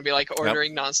dipping is going to be like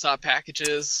ordering nonstop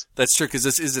packages. That's true, because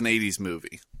this is an 80s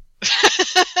movie.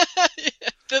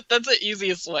 That's the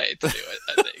easiest way to do it,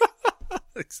 I think.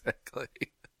 Exactly.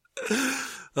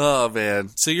 Oh, man.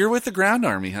 So you're with the ground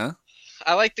army, huh?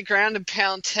 I like the ground and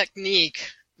pound technique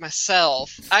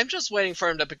myself. I'm just waiting for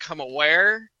him to become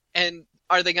aware. And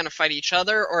are they going to fight each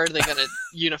other, or are they going to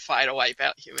unify to wipe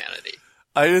out humanity?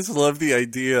 I just love the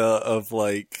idea of,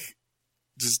 like,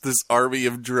 just this army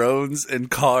of drones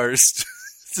and cars.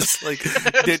 Just like...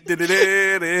 They're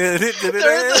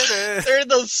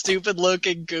those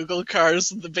stupid-looking Google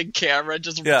cars with the big camera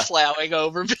just plowing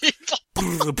over people.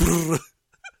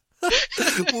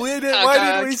 Why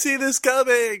didn't we see this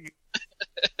coming?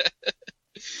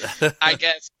 I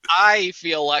guess I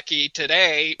feel lucky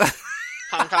today.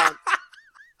 Hong Kong.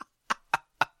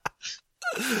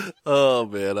 Oh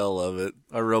man, I love it.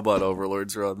 Our robot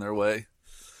overlords are on their way.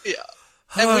 Yeah,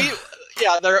 and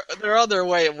they're on their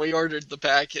way, and we ordered the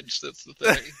package. That's the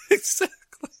thing. Exactly.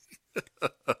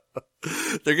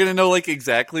 They're gonna know like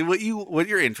exactly what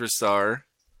your interests are.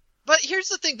 But here's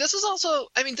the thing. This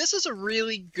is a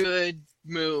really good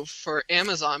move for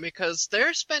Amazon because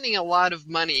they're spending a lot of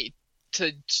money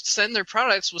to send their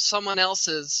products with someone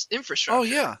else's infrastructure. Oh,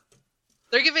 yeah.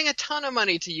 They're giving a ton of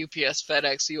money to UPS,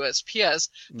 FedEx, USPS.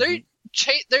 They're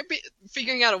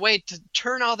figuring out a way to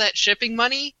turn all that shipping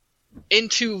money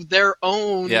into their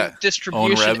own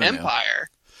distribution empire.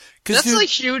 That's a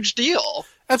huge deal.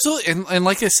 Absolutely. And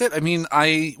like I said, I mean,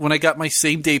 when I got my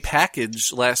same-day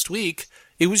package last week,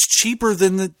 it was cheaper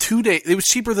than the 2-day. It was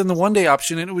cheaper than the 1-day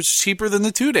option, and it was cheaper than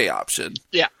the 2-day option.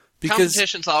 Yeah.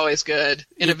 Competition's always good.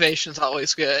 Innovation's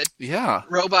always good. Yeah.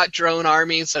 Robot drone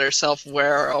armies that are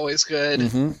self-aware are always good.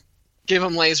 Mm-hmm. Give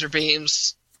them laser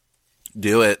beams.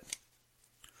 Do it.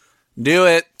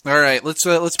 All right, let's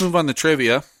move on to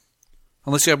trivia.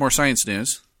 Unless you have more science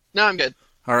news. No, I'm good.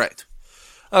 All right.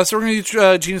 So we're going to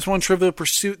do Genus 1 Trivial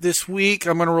Pursuit this week.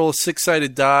 I'm going to roll a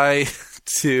 6-sided die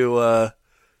to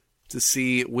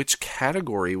see which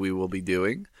category we will be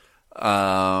doing.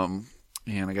 And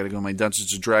I got to go to my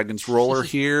Dungeons & Dragons roller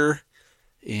here.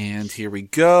 And here we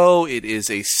go. It is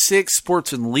a 6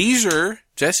 sports and leisure.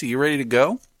 Jesse, you ready to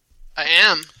go? I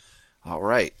am. All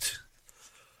right.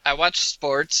 I watched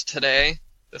sports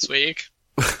this week.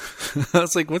 I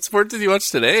was like, what sport did you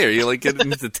watch today? Are you like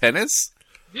getting into tennis?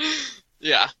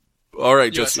 Yeah. All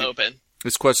right, US Jesse. Open.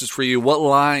 This question's for you.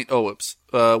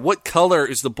 What color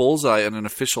is the bullseye on an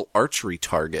official archery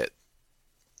target?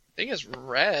 I think it's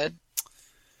red.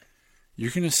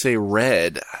 You're going to say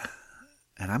red.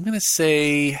 And I'm going to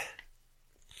say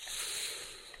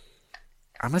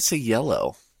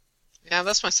yellow. Yeah,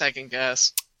 that's my second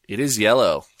guess. It is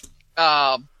yellow.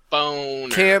 Boner.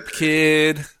 Camp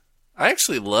kid. I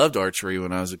actually loved archery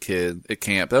when I was a kid at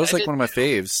camp. That was like one of my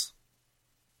faves.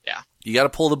 Yeah. You got to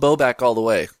pull the bow back all the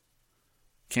way.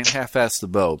 Can't half-ass the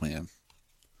bow, man.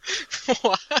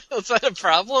 What? Is that a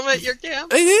problem at your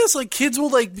camp? It is. Like, kids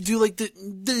will, like, do, like, the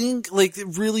dink, like,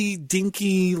 really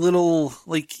dinky little,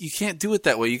 like, you can't do it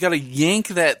that way. You got to yank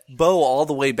that bow all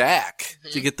the way back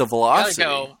to get the velocity. You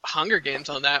got to go Hunger Games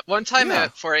on that. One time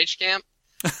at 4-H camp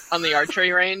on the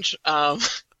archery range, there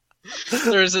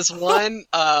was this one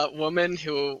woman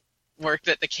who worked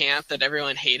at the camp that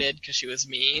everyone hated because she was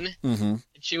mean. Mm-hmm.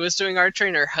 She was doing archery,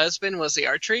 and her husband was the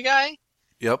archery guy.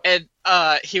 Yep. And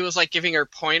he was like giving her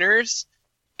pointers,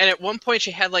 and at one point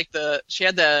she had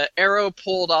the arrow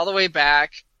pulled all the way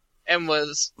back, and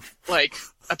was like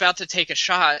about to take a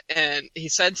shot, and he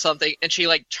said something, and she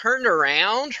like turned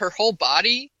around her whole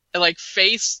body and like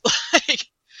face like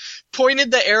pointed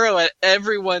the arrow at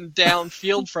everyone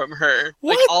downfield from her,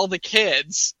 like all the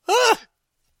kids.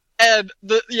 And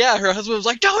her husband was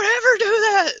like, "Don't ever do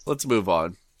that." Let's move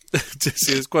on.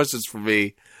 Jesse, this question's for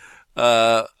me.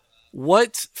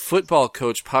 What football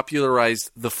coach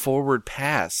popularized the forward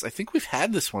pass? I think we've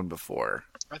had this one before.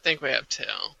 I think we have too.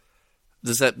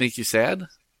 Does that make you sad?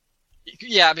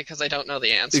 Yeah, because I don't know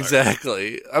the answer.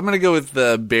 Exactly. I'm going to go with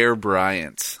Bear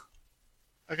Bryant.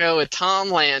 I'll go with Tom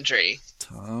Landry.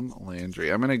 Tom Landry.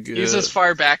 I'm going to go... He's as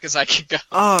far back as I can go.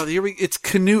 Oh, it's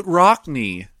Canute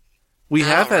Rockne. We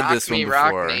have had this one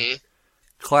before. Rockne.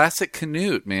 Classic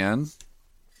Canute, man.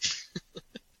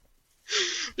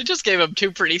 We just gave him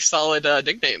two pretty solid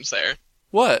nicknames there.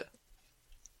 What?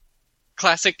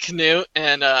 Classic Canute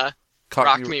and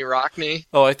Rockne.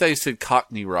 Oh, I thought you said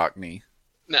Cockney Rockne.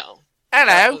 No.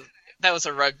 Hello. That was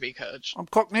a rugby coach. I'm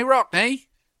Cockney Rockne.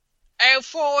 Oh,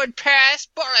 forward pass,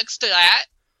 bollocks to that.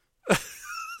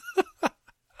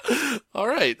 All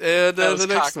right, and that was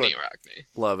the next Cockney one. Rockne.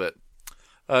 Love it.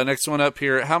 Next one up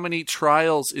here. How many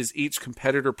trials is each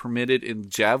competitor permitted in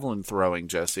javelin throwing,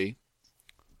 Jesse?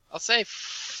 I'll say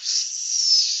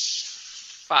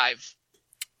 5.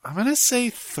 I'm going to say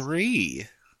 3.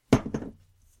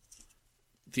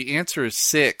 The answer is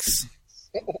 6.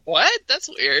 What? That's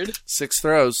weird. 6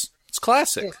 throws. It's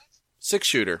classic.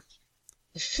 6-shooter.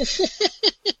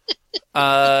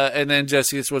 And then,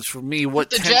 Jesse, this was for me.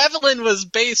 Javelin was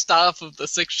based off of the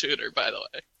 6-shooter, by the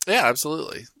way. Yeah,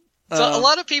 absolutely. So a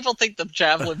lot of people think the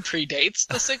javelin predates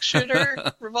the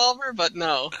 6-shooter revolver, but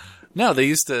no. No, they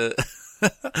used to...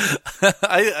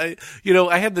 I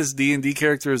had this D&D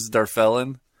character as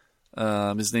Darfelin.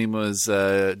 His name was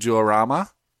Joarama.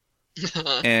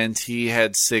 And he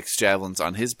had 6 javelins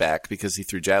on his back because he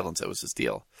threw javelins. That was his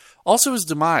deal. Also his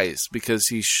demise because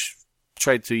he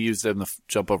tried to use them to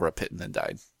jump over a pit and then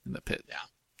died in the pit. Yeah.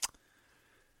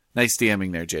 Nice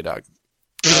DMing there, J-Dog.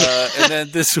 And then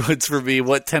this one's for me.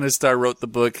 What tennis star wrote the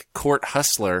book Court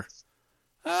Hustler?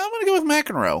 I'm going to go with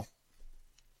McEnroe.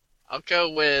 I'll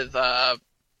go with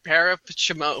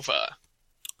Parachimova.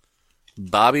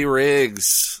 Bobby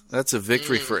Riggs. That's a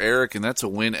victory for Eric, and that's a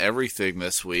win everything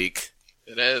this week.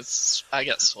 It is. I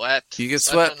get swept. You get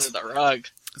swept under the rug.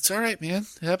 It's all right, man.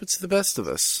 It happens to the best of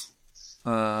us.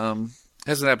 Hasn't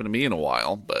happened to me in a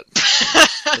while, but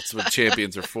that's what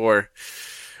champions are for.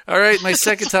 All right, my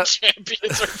second topic.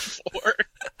 Champions are for.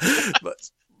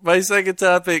 My second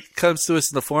topic comes to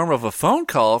us in the form of a phone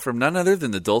call from none other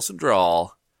than the dulcet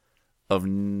drawl of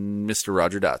Mr.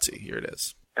 Roger Dotsey. Here it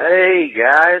is. Hey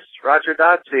guys, Roger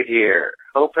Dotsey here.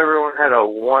 Hope everyone had a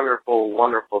wonderful,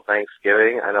 wonderful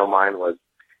Thanksgiving. I know mine was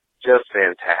just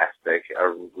fantastic.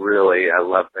 I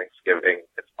love Thanksgiving.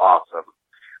 It's awesome.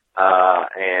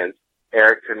 And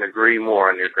Eric couldn't agree more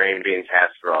on your green bean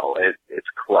casserole. It's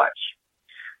clutch.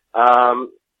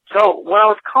 So when I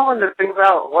was calling to think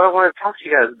about what I wanted to talk to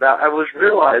you guys about, I was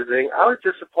realizing I was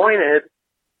disappointed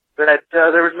that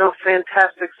there was no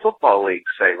Fantastic Football League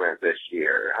segment this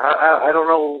year. I don't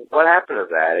know what happened to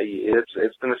that.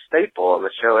 It's been a staple on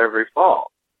the show every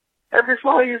fall. Every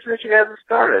fall you guys have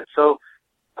started. So,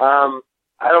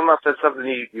 I don't know if that's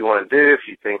something you want to do, if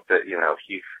you think that, if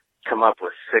you've come up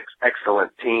with 6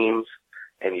 excellent teams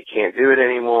and you can't do it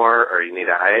anymore or you need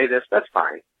a hiatus, that's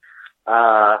fine.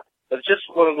 But just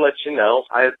wanted to let you know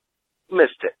I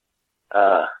missed it.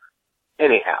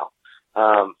 Anyhow.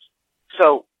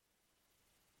 So,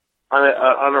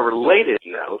 on a related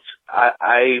note,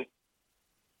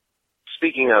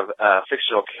 speaking of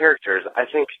fictional characters, I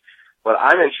think what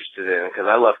I'm interested in, because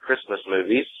I love Christmas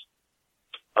movies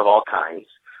of all kinds,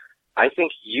 I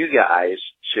think you guys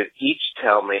should each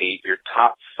tell me your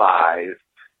top 5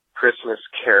 Christmas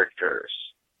characters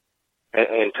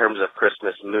in terms of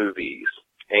Christmas movies.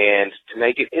 And to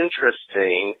make it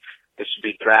interesting, it should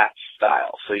be draft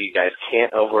style, so you guys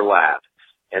can't overlap.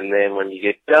 And then when you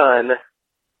get done,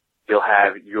 you'll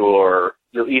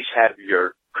each have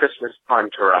your Christmas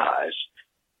entourage,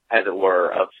 as it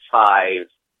were, of 5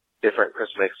 different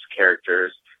Christmas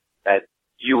characters that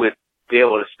you would be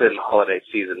able to spend the holiday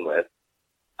season with.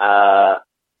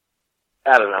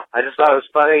 I don't know. I just thought it was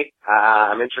funny.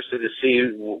 I'm interested to see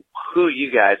who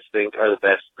you guys think are the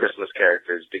best Christmas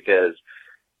characters, because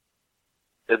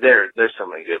there's so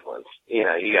many good ones. You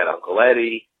got Uncle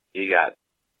Eddie, you got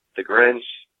the Grinch,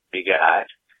 you got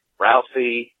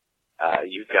Ralphie,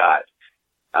 you've got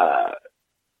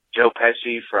Joe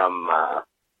Pesci from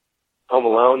Home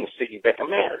Alone, the Sticky Bacon.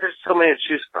 Man, there's so many to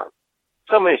choose from.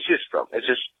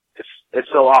 It's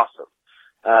so awesome.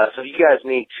 So you guys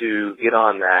need to get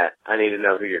on that. I need to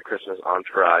know who your Christmas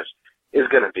entourage is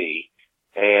going to be.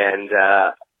 And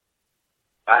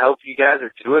I hope you guys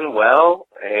are doing well.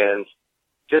 And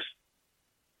just,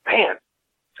 man,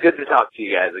 it's good to talk to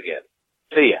you guys again.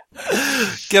 See ya.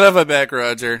 Get off my back,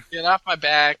 Roger. Get off my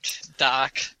back,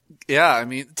 Doc. Yeah, I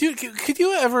mean, dude, could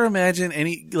you ever imagine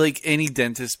any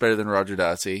dentist better than Roger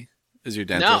Dotsie as your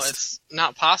dentist? No, it's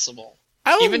not possible.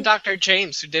 Even Dr.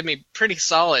 James, who did me pretty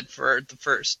solid for the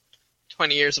first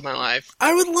 20 years of my life.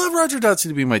 I would love Roger Dotsie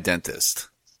to be my dentist.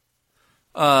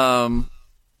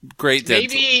 Great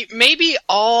dentist. Maybe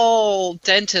all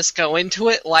dentists go into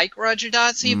it like Roger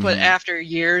Dotsie, but after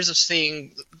years of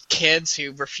seeing kids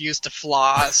who refuse to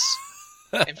floss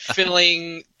and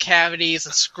filling cavities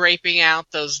and scraping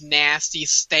out those nasty,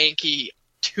 stanky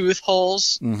tooth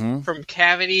holes from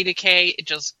cavity decay, it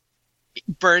just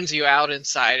burns you out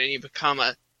inside, and you become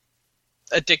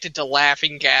addicted to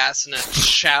laughing gas and a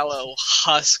shallow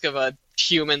husk of a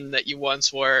human that you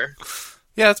once were.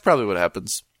 Yeah, that's probably what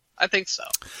happens. I think so.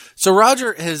 So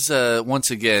Roger has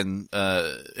once again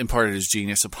imparted his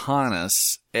genius upon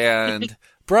us and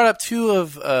brought up 2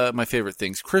 of my favorite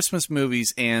things, Christmas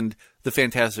movies and the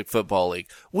Fantastic Football League.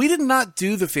 We did not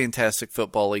do the Fantastic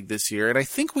Football League this year, and I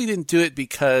think we didn't do it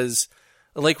because,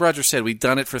 like Roger said, we've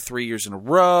done it for 3 years in a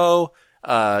row.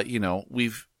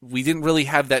 We didn't really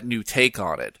have that new take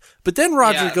on it. But then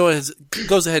Roger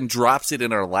goes ahead and drops it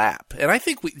in our lap. And I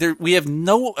think we have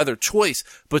no other choice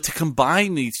but to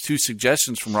combine these 2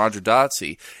 suggestions from Roger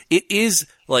Dotsie. It is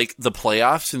like the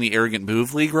playoffs in the Arrogant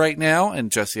Move League right now.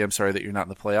 And Jesse, I'm sorry that you're not in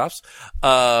the playoffs.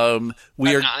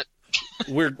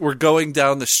 We're going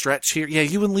down the stretch here. Yeah,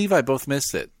 you and Levi both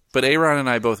missed it, but Aaron and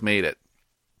I both made it.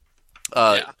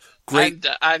 Great.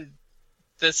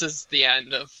 This is the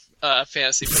end of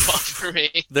fantasy football for me.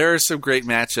 There are some great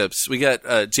matchups. We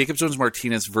got Jacob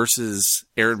Jones-Martinez versus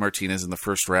Aaron Martinez in the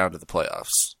first round of the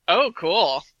playoffs. Oh,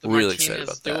 cool. The really Martinez excited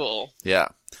about duel.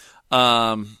 That.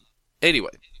 Yeah.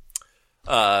 Anyway.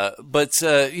 We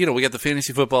got the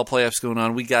fantasy football playoffs going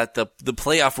on. We got the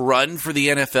playoff run for the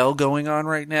NFL going on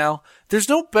right now. There's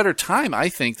no better time, I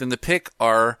think, than to pick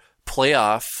our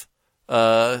playoff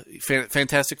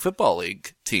Fantastic Football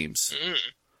League teams.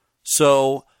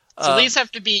 So these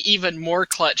have to be even more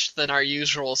clutch than our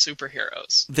usual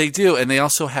superheroes. They do, and they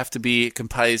also have to be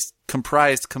comprised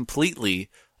completely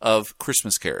of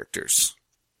Christmas characters.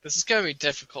 This is going to be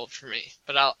difficult for me,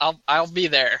 but I'll be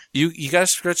there. You got to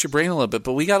stretch your brain a little bit,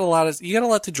 but you got a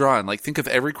lot to draw on. Like, think of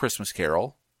every Christmas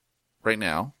Carol right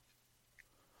now.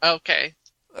 Okay.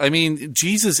 I mean,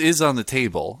 Jesus is on the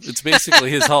table. It's basically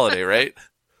his holiday, right?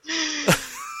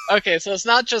 Okay, so it's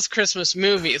not just Christmas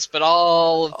movies, but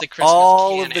all of the Christmas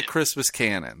canon. Of the Christmas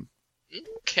canon.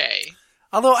 Okay.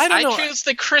 Although, I don't know. I choose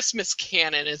the Christmas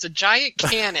cannon. It's a giant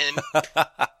cannon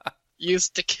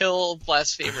used to kill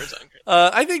blasphemers on Christmas.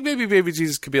 I think maybe Baby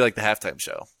Jesus could be like the halftime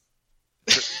show.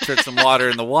 Turn some water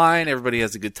in the wine. Everybody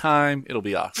has a good time. It'll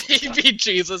be awesome. Baby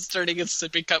Jesus turning a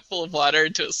sippy cup full of water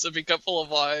into a sippy cup full of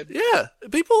wine. Yeah.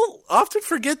 People often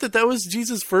forget that was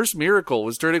Jesus' first miracle,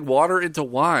 was turning water into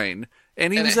wine.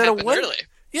 And he was at a wedding. Early.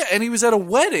 Yeah, and he was at a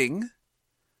wedding,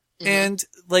 and,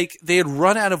 like, they had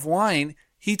run out of wine.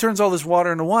 He turns all this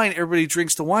water into wine. Everybody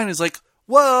drinks the wine and is like,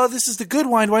 whoa, this is the good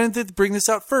wine. Why didn't they bring this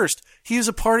out first? He was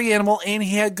a party animal, and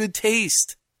he had good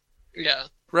taste. Yeah.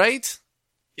 Right?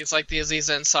 He's like the Aziz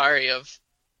Ansari of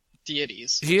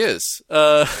deities. He is.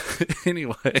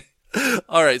 Anyway.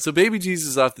 All right, so baby Jesus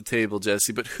is off the table,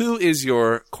 Jesse, but who is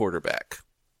your quarterback?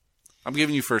 I'm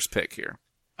giving you first pick here.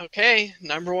 Okay,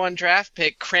 number 1 draft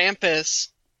pick, Krampus.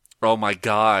 Oh, my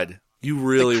God. You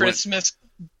really the Christmas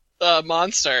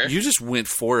monster. You just went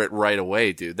for it right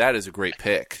away, dude. That is a great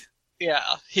pick. Yeah,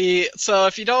 so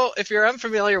if you're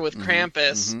unfamiliar with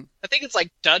Krampus, I think it's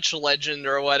like Dutch legend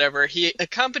or whatever. He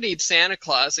accompanied Santa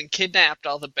Claus and kidnapped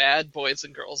all the bad boys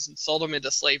and girls and sold them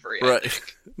into slavery. Right.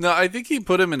 No, I think he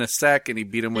put him in a sack and he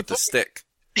beat him with a stick.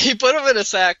 He put him in a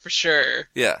sack for sure.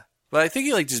 Yeah. But I think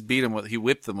he just beat him he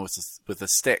whipped them with a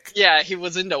stick. Yeah, he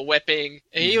was into whipping.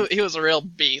 And he was a real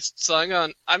beast. So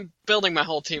I'm building my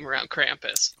whole team around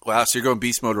Krampus. Wow, so you're going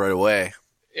beast mode right away.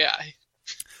 Yeah.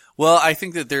 Well, I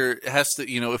think that there has to,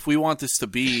 if we want this to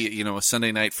be, a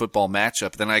Sunday night football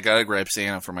matchup, then I got to grab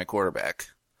Santa for my quarterback.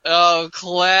 Oh,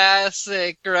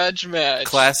 classic grudge match.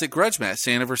 Classic grudge match.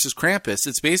 Santa versus Krampus.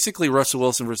 It's basically Russell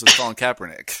Wilson versus Colin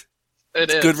Kaepernick.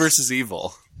 It's good versus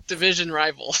evil. Division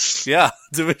rivals. Yeah,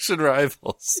 division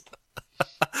rivals.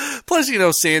 Plus,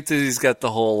 Santa's got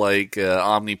the whole,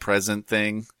 omnipresent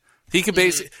thing. He can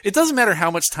it doesn't matter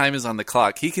how much time is on the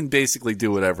clock. He can basically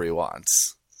do whatever he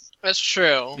wants. That's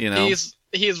true.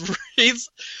 He's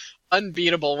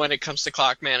unbeatable when it comes to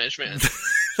clock management.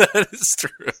 That is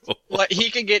true. What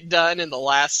he can get done in the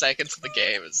last seconds of the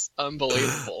game is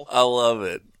unbelievable. I love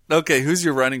it. Okay, who's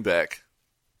your running back?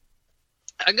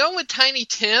 I'm going with Tiny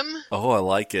Tim. Oh, I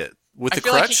like it. With the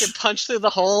crutch? I feel like he can punch through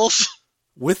the holes.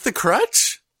 With the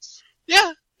crutch?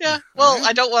 Yeah. Well, right.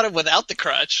 I don't want him without the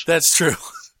crutch. That's true.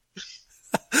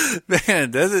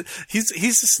 Man, he's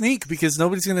a sneak because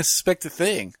nobody's going to suspect a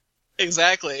thing.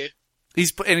 Exactly.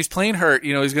 He's playing hurt.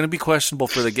 He's going to be questionable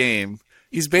for the game.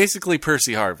 He's basically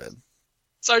Percy Harvin.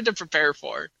 It's hard to prepare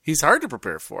for. He's hard to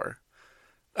prepare for.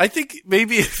 I think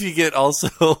maybe if you get also...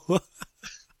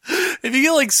 if you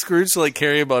get like Scrooge to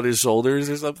carry him on his shoulders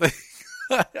or something.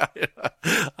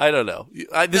 I don't know.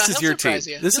 This is your team.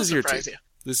 This is your team.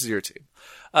 This is your team.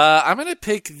 I'm going to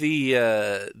pick the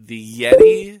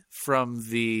Yeti from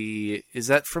the... Is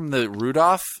that from the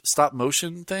Rudolph stop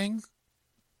motion thing?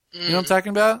 You know what I'm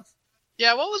talking about?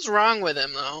 Yeah, what was wrong with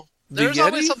him, though? There's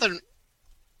always something...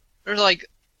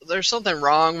 There's something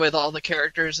wrong with all the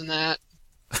characters in that.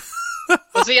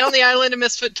 Was he on the Island of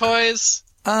Misfit Toys?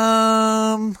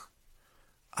 I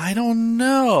don't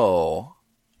know.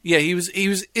 Yeah, he was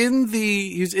in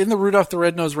the Rudolph the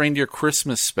Red-Nosed Reindeer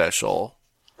Christmas special.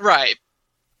 Right.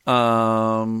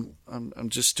 I'm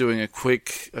just doing a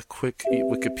quick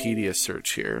Wikipedia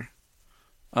search here.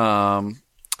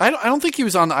 I don't think he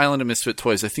was on the Island of Misfit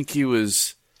Toys. I think he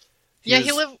was.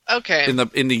 He lived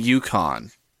in the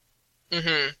Yukon.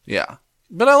 Mm-hmm. Yeah,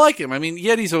 but I like him. I mean,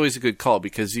 Yeti's always a good call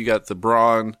because you got the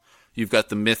brawn, you've got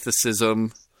the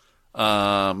mythicism.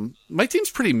 My team's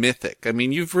pretty mythic. I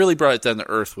mean, you've really brought it down to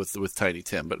earth with Tiny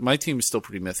Tim, but my team is still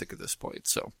pretty mythic at this point.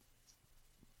 So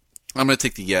I'm going to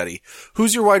take the Yeti.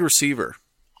 Who's your wide receiver?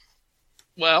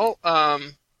 Well,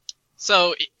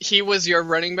 so he was your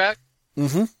running back?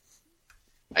 Mm-hmm.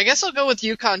 I guess I'll go with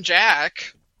Yukon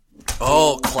Jack.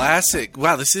 Oh, classic.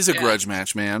 Wow, this is a grudge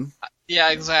match, man.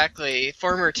 Yeah, exactly.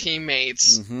 Former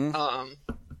teammates. Mm-hmm.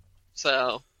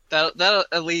 So that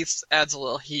at least adds a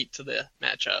little heat to the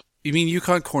matchup. You mean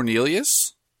Yukon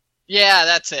Cornelius? Yeah,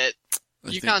 that's it.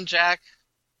 Yukon Jack.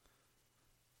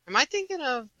 Am I thinking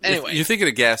of... Anyway. You're thinking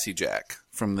of Gassy Jack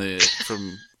from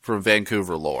from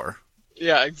Vancouver lore.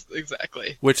 Yeah,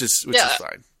 exactly. Which is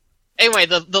fine. Anyway,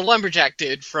 the lumberjack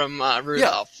dude from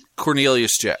Rudolph. Yeah.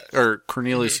 Cornelius Jack, or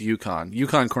Cornelius Yukon.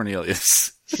 Yukon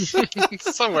Cornelius.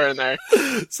 Somewhere in there.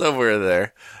 Somewhere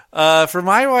there. For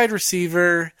my wide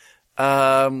receiver,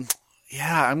 I want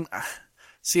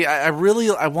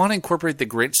to incorporate the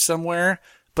Grinch somewhere,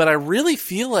 but I really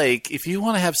feel like if you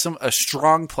want to have a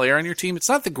strong player on your team, it's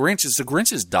not the Grinch, it's the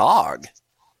Grinch's dog.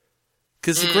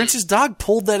 Because the Grinch's dog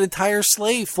pulled that entire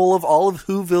sleigh full of all of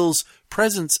Whoville's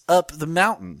presents up the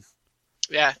mountain.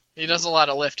 Yeah, he does a lot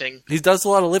of lifting. He does a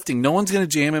lot of lifting. No one's going to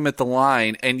jam him at the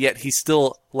line, and yet he's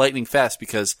still lightning fast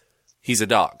because he's a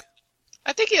dog.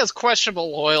 I think he has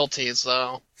questionable loyalties,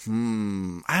 though.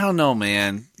 I don't know,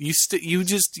 man. You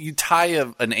tie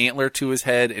an antler to his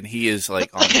head, and he is like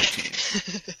on your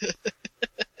team.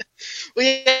 Well,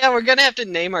 yeah, we're gonna have to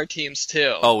name our teams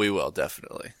too. Oh, we will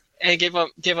definitely, and give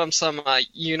them some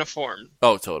uniform.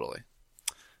 Oh, totally.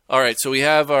 All right, so we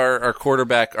have our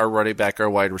quarterback, our running back, our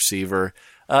wide receiver.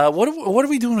 What are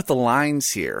we doing with the lines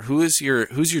here? Who's your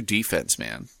defense,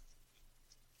 man?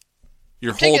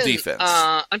 Your whole defense.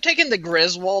 I'm taking the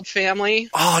Griswold family.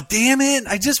 Oh, damn it!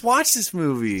 I just watched this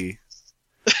movie.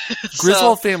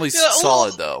 Griswold family's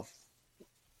solid, though.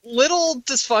 Little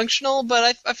dysfunctional,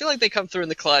 but I feel like they come through in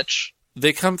the clutch.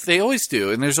 They always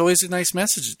do, and there's always a nice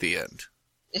message at the end.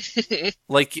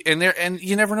 And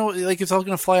you never know, like, it's all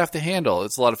going to fly off the handle.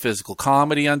 It's a lot of physical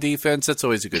comedy on defense. That's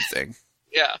always a good thing.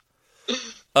 Yeah.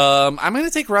 I'm going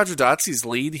to take Roger Dotsey's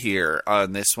lead here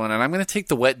on this one, and I'm going to take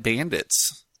the Wet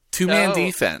Bandits. Two-man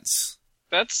defense.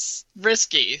 That's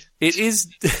risky. It is.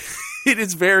 It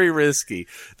is very risky.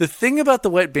 The thing about the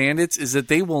Wet Bandits is that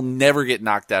they will never get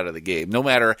knocked out of the game, no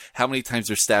matter how many times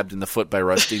they're stabbed in the foot by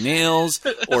rusty nails,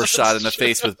 or shot in the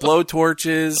face with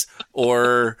blowtorches,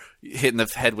 or hit in the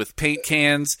head with paint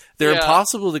cans. They're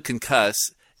impossible to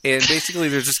concuss, and basically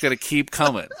they're just going to keep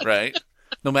coming, right?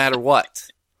 No matter what.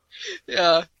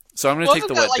 Yeah. So I'm going to take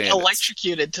the Wet Bandits.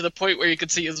 Electrocuted to the point where you could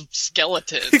see his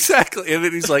skeleton. Exactly. And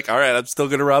then he's like, all right, I'm still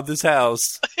going to rob this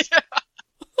house.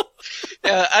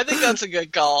 Yeah, I think that's a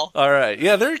good call. All right.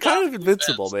 Yeah, they're kind of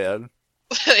invincible, man.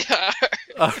 They are.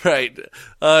 All right.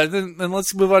 Then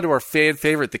let's move on to our fan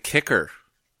favorite, the kicker.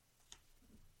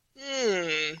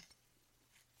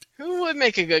 Who would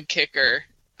make a good kicker?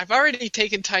 I've already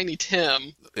taken Tiny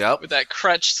Tim. Yep. With that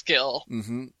crutch skill.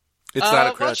 Mm-hmm. It's not a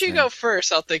crutch. Why don't you go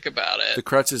first? I'll think about it. The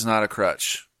crutch is not a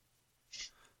crutch.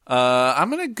 I'm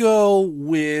going to go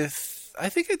with... I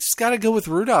think it's got to go with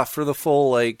Rudolph for the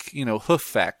full, hoof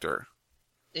factor.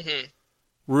 Mm-hmm.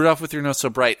 Rudolph with your nose so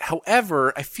bright.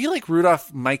 However, I feel like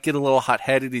Rudolph might get a little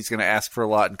hot-headed. He's going to ask for a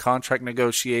lot in contract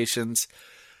negotiations.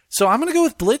 So I'm going to go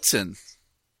with Blitzen.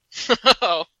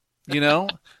 Oh.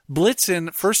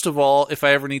 Blitzen, first of all, if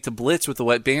I ever need to blitz with the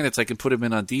Wet Bandits, I can put him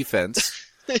in on defense.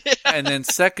 Yeah. And then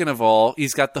second of all,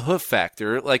 he's got the hoof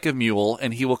factor like a mule,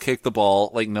 and he will kick the ball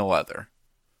like no other.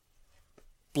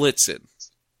 Blitzen.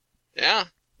 Yeah.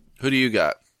 Who do you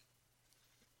got?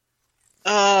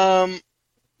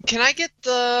 Can I get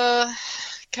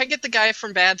the guy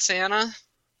from Bad Santa?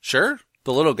 Sure.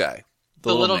 The little guy.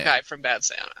 The little guy from Bad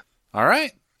Santa. All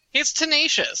right. He's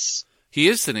tenacious. He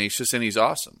is tenacious, and he's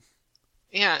awesome.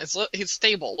 Yeah, he's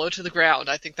stable, low to the ground.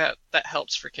 I think that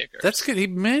helps for kickers. That's good. He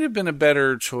may have been a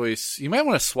better choice. You might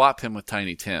want to swap him with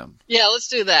Tiny Tim. Yeah, let's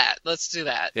do that.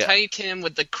 Yeah. Tiny Tim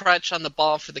with the crutch on the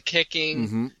ball for the kicking,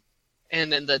 mm-hmm.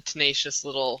 and then the tenacious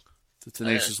little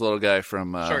guy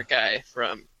from short guy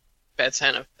from Bad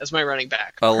Santa as my running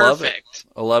back. Perfect.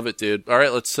 I love it, dude. All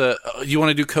right, let's. You want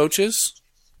to do coaches?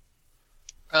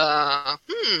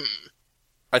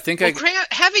 I think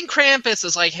having Krampus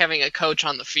is like having a coach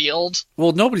on the field.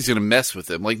 Well, nobody's going to mess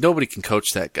with him. Like, nobody can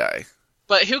coach that guy.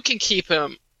 But who can keep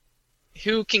him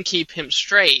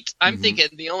straight? I'm mm-hmm. thinking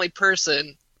the only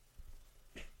person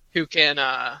who can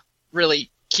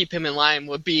really keep him in line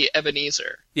would be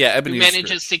Ebenezer. Yeah, Ebenezer. Who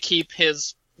manages to keep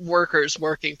his workers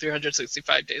working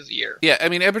 365 days a year. Yeah, I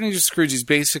mean, Ebenezer Scrooge is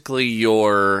basically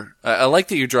your... I like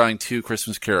that you're drawing two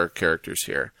Christmas characters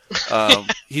here.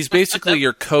 He's basically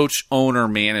your coach, owner,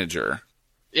 manager,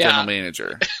 general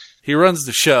manager. He runs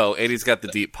the show, and he's got the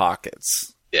deep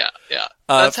pockets. Yeah.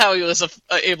 That's how he was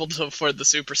able to afford the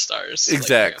superstars.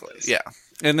 Exactly. Yeah.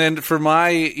 And then for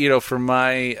my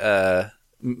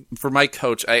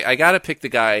coach, I got to pick the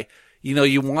guy.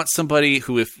 You want somebody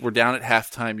who, if we're down at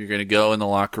halftime, you're going to go in the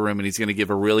locker room and he's going to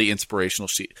give a really inspirational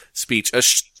speech, a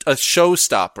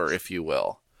showstopper, if you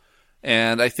will.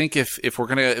 And I think if we're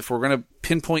gonna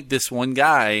pinpoint this one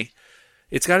guy,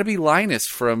 it's got to be Linus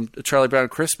from Charlie Brown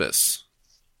Christmas,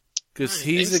 because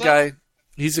he's the guy.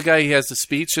 He's the guy. He has the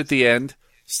speech at the end,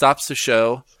 stops the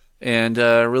show, and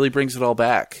really brings it all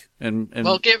back. And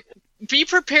well, be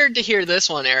prepared to hear this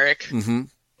one, Eric. Mm-hmm.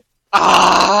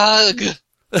 Ugh.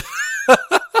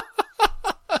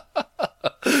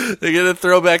 They're gonna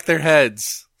throw back their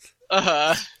heads.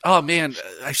 Uh-huh. Oh man,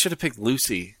 I should have picked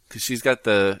Lucy because she's got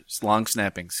the long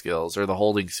snapping skills or the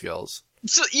holding skills.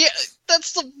 So, yeah,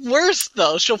 that's the worst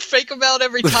though. She'll fake him out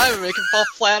every time and make him fall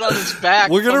flat on his back.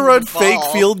 We're gonna run fake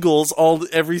field goals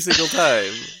every single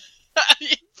time.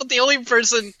 But the only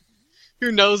person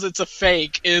who knows it's a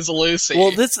fake is Lucy.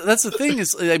 Well, that's the thing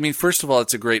is, I mean, first of all,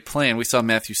 it's a great plan. We saw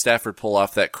Matthew Stafford pull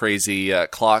off that crazy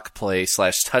clock play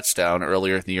 / touchdown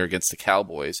earlier in the year against the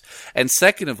Cowboys. And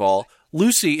second of all,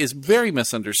 Lucy is very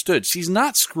misunderstood. She's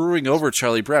not screwing over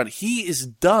Charlie Brown. He is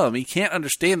dumb. He can't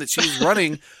understand that she's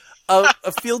running a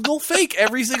field goal fake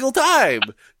every single time.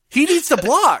 He needs to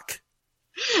block.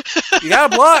 You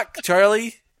gotta block,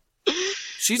 Charlie.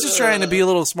 She's just trying to be a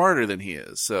little smarter than he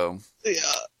is. So,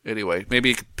 anyway, maybe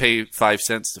you could pay 5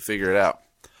 cents to figure it out.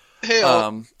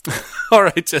 All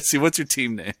right, Jesse, what's your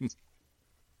team name?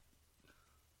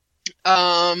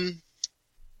 I'm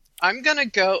gonna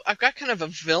go. I've got kind of a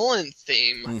villain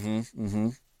theme.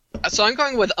 So I'm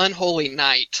going with Unholy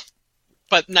Knight,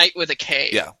 but Knight with a K.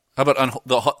 Yeah. How about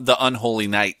the Unholy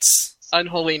Knights?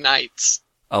 Unholy Knights.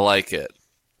 I like it.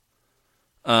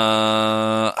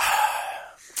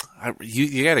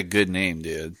 You got a good name,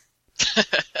 dude.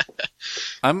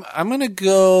 I'm gonna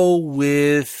go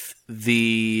with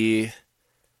the.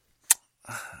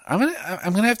 I'm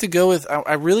gonna have to go with.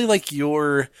 I really like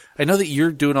your. I know that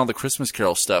you're doing all the Christmas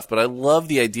Carol stuff, but I love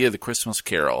the idea of the Christmas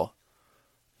Carol,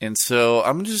 and so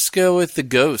I'm gonna just go with the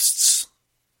Ghosts.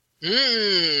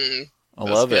 I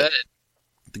love it.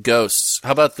 The Ghosts.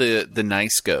 How about the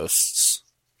nice Ghosts?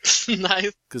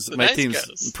 Nice. Because my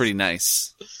team's pretty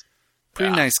nice.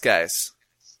 Pretty nice guys.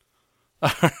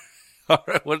 All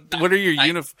right. What are your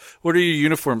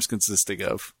uniforms consisting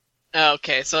of?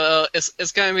 Okay, so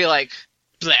it's gonna be like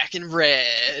black and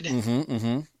red,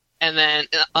 and then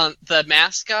the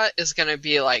mascot is gonna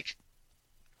be like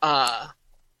a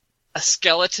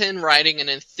skeleton riding an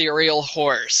ethereal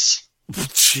horse.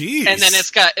 Jeez. And then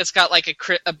it's got like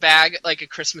a bag, like a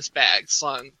Christmas bag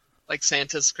slung, like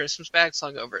Santa's Christmas bag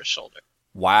slung over his shoulder.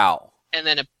 Wow. And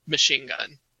then a machine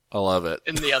gun. I love it.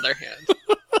 In the other hand.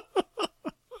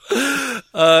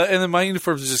 And then my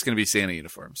uniforms are just going to be Santa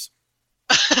uniforms.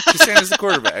 Santa's the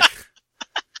quarterback.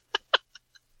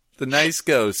 The nice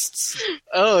Ghosts.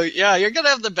 Oh, yeah. You're going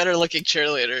to have the better looking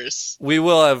cheerleaders. We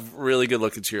will have really good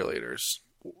looking cheerleaders.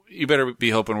 You better be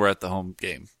hoping we're at the home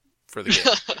game for the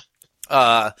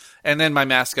game. And then my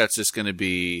mascot's just going to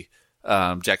be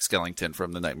Jack Skellington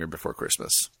from The Nightmare Before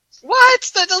Christmas.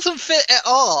 What? That doesn't fit at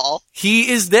all. He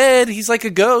is dead. He's like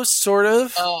a ghost, sort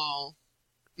of. Oh.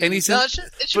 And he's it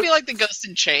should be like the Ghost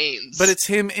in Chains. But it's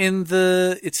him in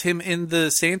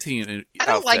the Santa unit. I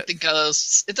don't like the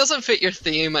ghosts. It doesn't fit your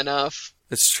theme enough.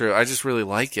 It's true. I just really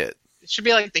like it. It should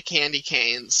be like the Candy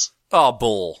Canes. Oh,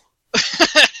 bull.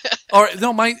 All right,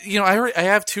 no, I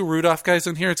have 2 Rudolph guys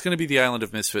in here. It's going to be the Island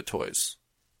of Misfit Toys.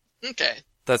 Okay.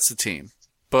 That's the team.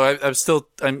 But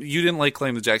you didn't like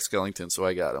claim the Jack Skellington, so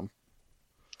I got him.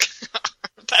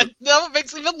 that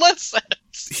makes even less sense.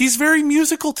 He's very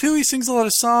musical too. He sings a lot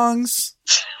of songs.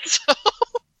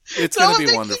 It's going to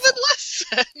be wonderful. Even less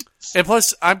sense. And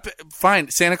plus, I'm fine.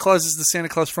 Santa Claus is the Santa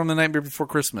Claus from The Nightmare Before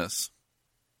Christmas.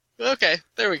 Okay,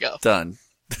 there we go. Done.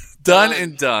 Done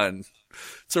and done.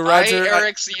 So Roger,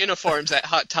 Eric's uniforms at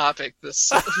Hot Topic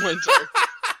this winter,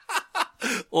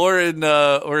 or in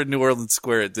New Orleans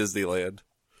Square at Disneyland.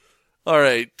 All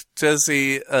right,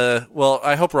 Jesse. Well,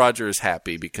 I hope Roger is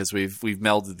happy because we've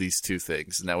melded these two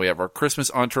things. Now we have our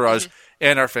Christmas entourage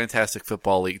and our fantastic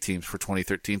football league teams for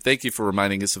 2013. Thank you for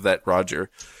reminding us of that, Roger.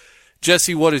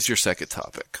 Jesse, what is your second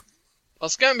topic? Well,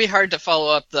 it's going to be hard to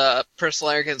follow up the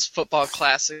Personal Arrogance Football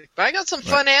Classic, but I got some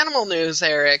fun animal news,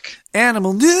 Eric.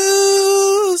 Animal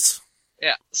news!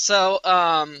 Yeah, so,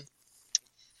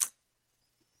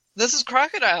 this is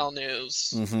crocodile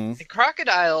news. Mm-hmm. And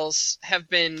crocodiles have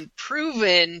been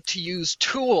proven to use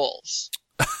tools.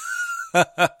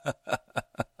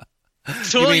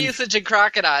 Tool usage in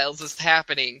crocodiles is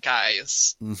happening,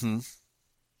 guys. Mm-hmm.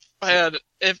 And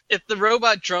if the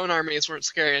robot drone armies weren't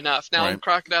scary enough, now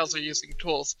crocodiles are using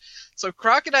tools. So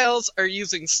crocodiles are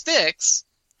using sticks.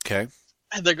 Okay.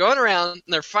 And they're going around and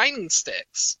they're finding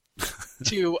sticks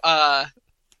to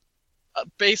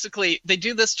basically they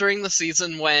do this during the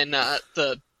season when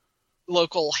the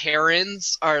local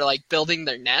herons are like building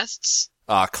their nests.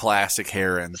 Classic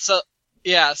herons.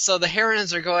 So the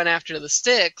herons are going after the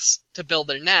sticks to build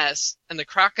their nests, and the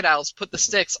crocodiles put the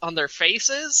sticks on their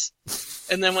faces,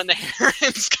 and then when the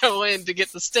herons go in to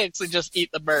get the sticks, they just eat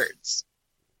the birds.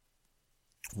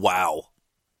 Wow.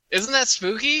 Isn't that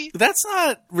spooky? That's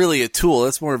not really a tool.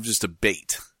 That's more of just a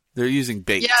bait. They're using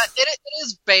bait. Yeah, it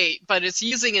is bait, but it's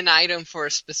using an item for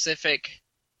a specific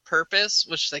purpose,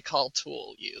 which they call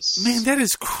tool use. Man, that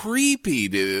is creepy,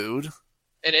 dude.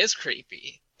 It is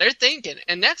creepy. They're thinking.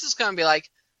 And next is going to be like,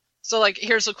 so like,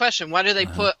 here's the question. What do they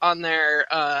put on their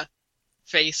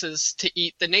faces to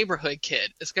eat the neighborhood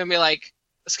kid? It's going to be like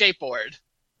a skateboard.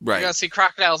 Right. You're going to see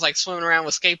crocodiles like swimming around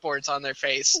with skateboards on their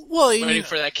face. Well, waiting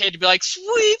for that kid to be like,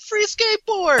 sweet, free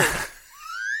skateboard.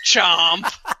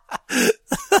 Chomp.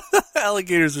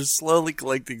 Alligators are slowly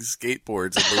collecting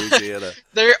skateboards in Louisiana.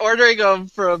 They're ordering them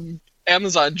from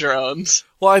Amazon drones.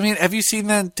 Well, I mean, have you seen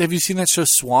that show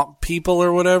Swamp People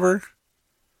or whatever?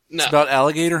 No. It's about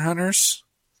alligator hunters.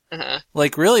 Uh-huh.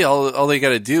 Like, really, all they got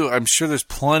to do, I'm sure there's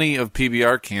plenty of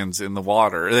PBR cans in the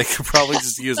water. They could probably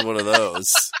just use one of those.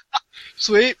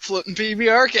 Sweet, floating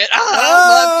PBR can.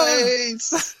 My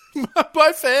face!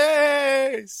 My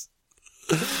face!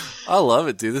 I love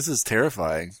it, dude. This is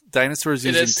terrifying. Dinosaurs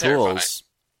using tools. Terrifying.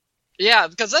 Yeah,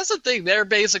 because that's the thing. They're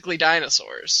basically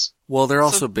dinosaurs. Well, they're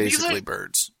also basically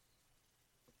birds.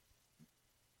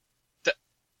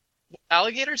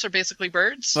 Alligators are basically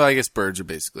birds? Well, I guess birds are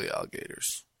basically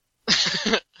alligators.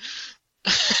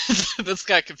 This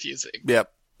got confusing.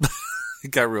 Yep.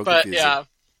 It got real confusing. But yeah,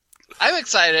 I'm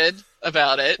excited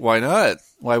about it. Why not?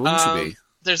 Why wouldn't you be?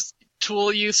 There's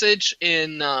tool usage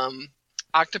in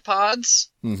octopods.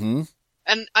 Mm-hmm.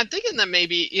 And I'm thinking that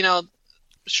maybe,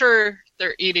 sure,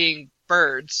 they're eating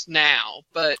birds now,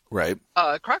 but right.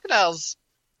 Crocodiles,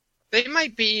 they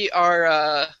might be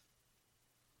our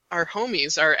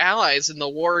homies, our allies in the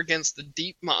war against the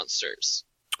deep monsters.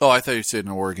 Oh, I thought you said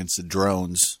in a war against the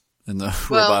drones and the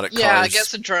robotic cars. Yeah, I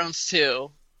guess the drones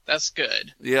too. That's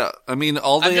good. Yeah, I mean,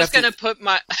 all they have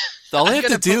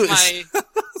to do is...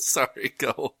 Sorry,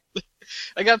 go.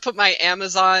 I gotta put my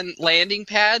Amazon landing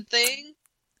pad thing.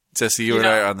 Jesse, you and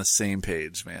I are on the same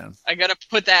page, man. I gotta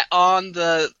put that on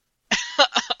the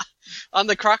on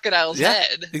the crocodile's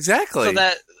head. Exactly. So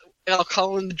that I'll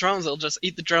call in the drones. They'll just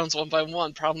eat the drones one by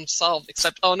one. Problem solved.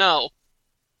 Except, oh no,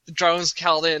 the drones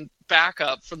called in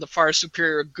backup from the far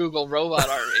superior Google Robot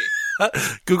Army.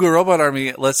 Google Robot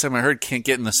Army, last time I heard, can't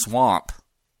get in the swamp.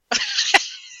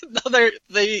 No,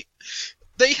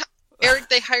 Eric,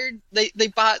 they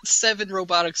bought 7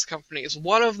 robotics companies.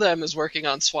 One of them is working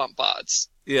on swamp bots.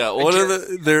 Yeah,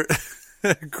 they're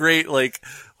great, like,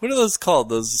 what are those called?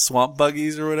 Those swamp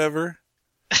buggies or whatever?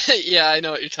 Yeah, I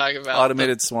know what you're talking about.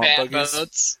 Automated swamp buggies.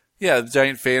 Boats. Yeah, the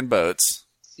giant fan boats.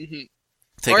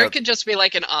 Mm-hmm. Or it could just be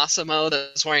like an Osimo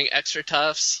that's wearing extra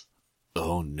tufts.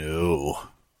 Oh no.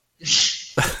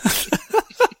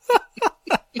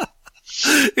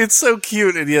 It's so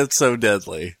cute and yet so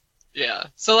deadly. Yeah.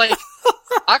 So, like,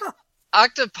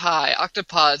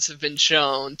 octopods have been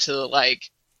shown to, like,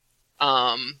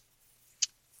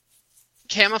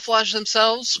 camouflage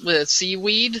themselves with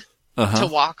seaweed to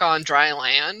walk on dry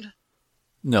land.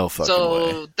 No fucking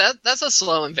way. So that's a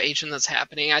slow invasion that's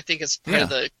happening. I think it's part of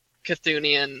the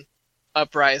Cthulhian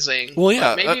uprising. Well,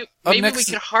 yeah. Maybe we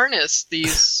could harness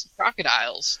these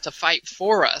crocodiles to fight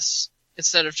for us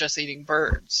instead of just eating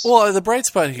birds. Well, the bright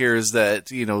spot here is that,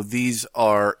 these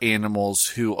are animals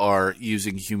who are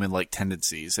using human-like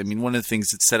tendencies. I mean, one of the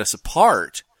things that set us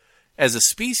apart as a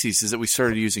species is that we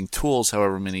started using tools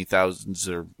however many thousands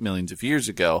or millions of years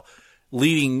ago,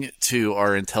 leading to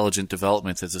our intelligent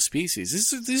development as a species.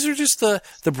 These are just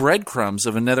the breadcrumbs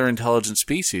of another intelligent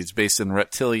species based in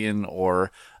reptilian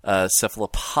or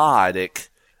cephalopodic,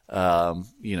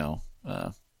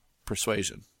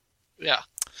 persuasion. Yeah.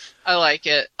 I like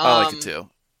it. I like it too.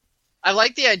 I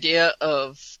like the idea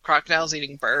of crocodiles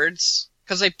eating birds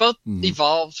because they both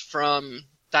evolved from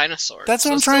dinosaurs. That's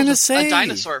what I'm trying to say. A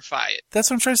dinosaur fight. That's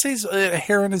what I'm trying to say. A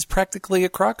heron is practically a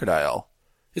crocodile.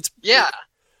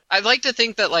 I'd like to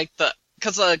think that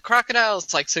because a crocodile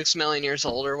is like 6 million years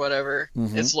old or whatever.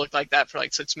 It's looked like that for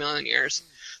like 6 million years.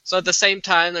 So at the same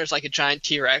time, there's like a giant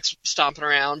T-Rex stomping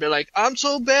around, be like, "I'm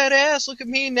so badass! Look at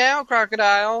me now,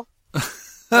 crocodile."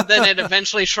 But then it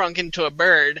eventually shrunk into a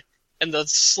bird, and the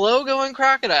slow-going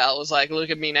crocodile was like, "Look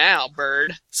at me now,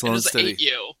 bird." Slow and steady. Ate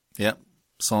you. Yep.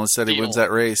 Slow and steady wins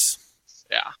that race.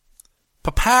 Yeah.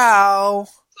 Pa-pow!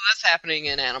 So that's happening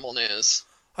in animal news.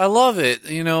 I love it.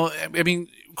 I mean,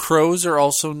 crows are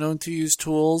also known to use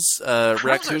tools.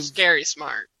 Crows are scary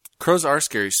smart. Crows are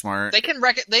scary smart. They can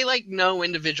they know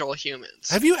individual humans.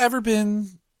 Have you ever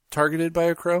been targeted by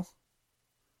a crow?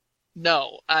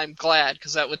 No, I'm glad,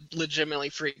 because that would legitimately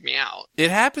freak me out. It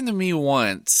happened to me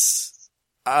once.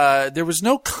 There was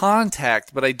no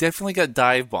contact, but I definitely got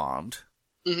dive bombed.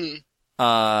 Mm-hmm.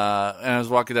 And I was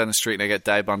walking down the street, and I got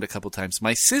dive bombed a couple times.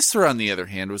 My sister, on the other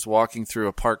hand, was walking through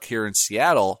a park here in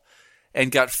Seattle and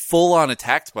got full-on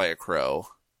attacked by a crow.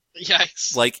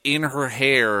 Yikes. Like, in her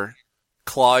hair,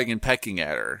 clawing and pecking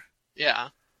at her. Yeah.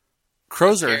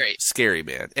 Crows are scary,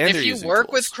 man. And if you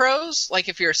work with crows, like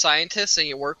if you're a scientist and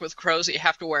you work with crows, you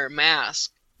have to wear a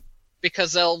mask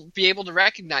because they'll be able to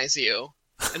recognize you.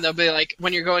 And they'll be like,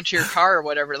 when you're going to your car or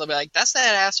whatever, they'll be like, "That's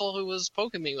that asshole who was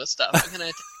poking me with stuff."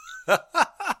 Because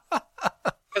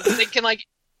they can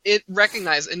it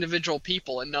recognize individual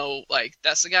people and know, like,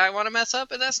 that's the guy I want to mess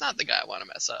up, and that's not the guy I want to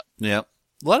mess up. Yeah.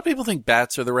 A lot of people think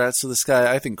bats are the rats of the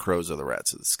sky. I think crows are the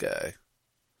rats of the sky.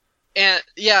 And,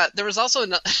 yeah, there was also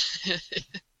another...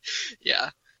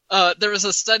 yeah. There was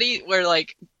a study where,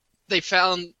 like, they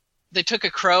took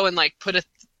a crow and, like, put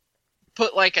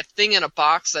like a thing in a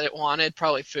box that it wanted,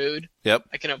 probably food. Yep.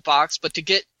 Like in a box, but to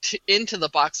get into the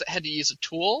box, it had to use a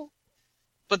tool.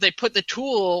 But they put the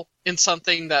tool in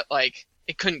something that, like,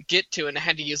 it couldn't get to, and it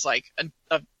had to use, like,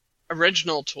 a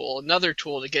original tool, another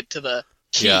tool to get to the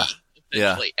key. Yeah.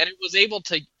 Eventually. And it was able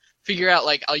to figure out,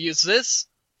 like, I'll use this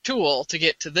tool to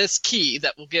get to this key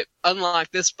that will unlock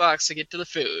this box to get to the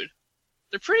food.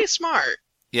 They're pretty smart.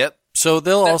 Yep. So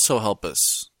they'll also help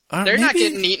us. They're not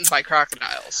getting eaten by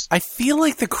crocodiles. I feel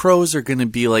like the crows are going to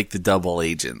be like the double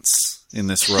agents in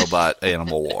this robot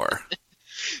animal war.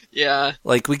 Yeah.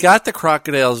 Like, we got the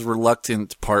crocodiles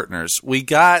reluctant partners. We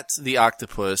got the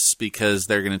octopus because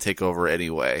they're going to take over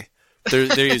anyway.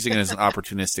 They're using it as an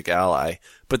opportunistic ally.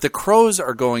 But the crows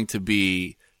are going to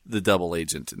be the double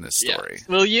agent in this story. Yeah.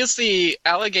 We'll use the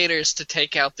alligators to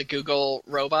take out the Google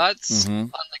robots on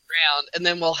the ground, and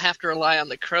then we'll have to rely on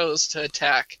the crows to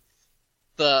attack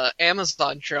the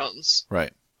Amazon drones.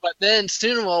 Right. But then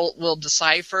soon we'll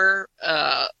decipher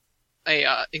a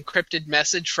encrypted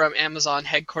message from Amazon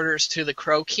headquarters to the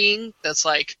Crow King that's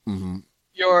like,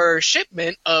 your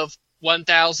shipment of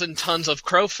 1,000 tons of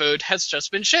crow food has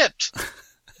just been shipped. And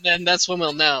then that's when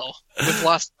we'll know we've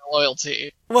lost our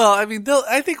loyalty. Well, I mean,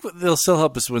 I think they'll still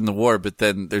help us win the war, but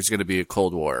then there's going to be a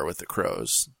Cold War with the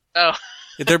crows. Oh.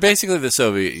 They're basically the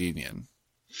Soviet Union.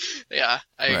 Yeah,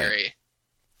 I agree.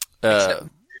 Yeah.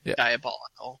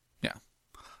 Diabolical. Yeah.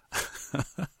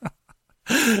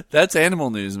 That's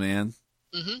animal news, man.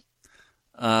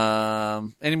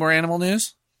 Any more animal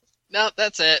news? No,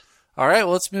 that's it. All right,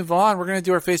 well, let's move on. We're going to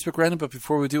do our Facebook Random, but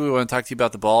before we do, we want to talk to you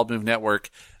about the Bald Move Network.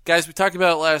 Guys, we talked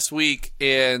about it last week,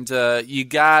 and you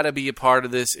got to be a part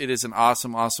of this. It is an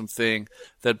awesome, awesome thing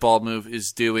that Bald Move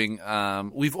is doing.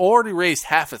 We've already raised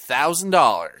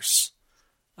 $1,000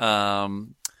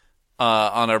 on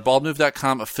our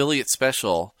baldmove.com affiliate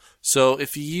special. So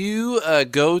if you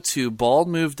go to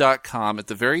baldmove.com, at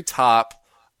the very top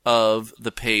of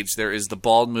the page, there is the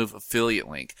Bald Move affiliate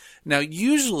link. Now,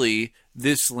 usually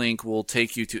this link will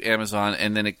take you to Amazon,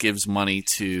 and then it gives money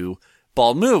to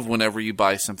Bald Move whenever you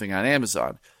buy something on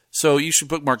Amazon. So you should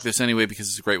bookmark this anyway, because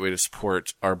it's a great way to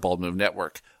support our Bald Move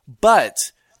network. But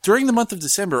during the month of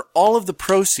December, all of the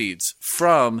proceeds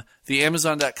from the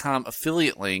Amazon.com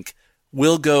affiliate link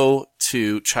will go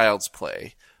to Child's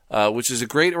Play, which is a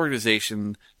great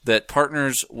organization that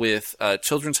partners with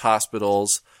children's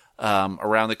hospitals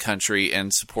around the country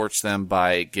and supports them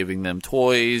by giving them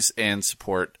toys and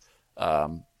support.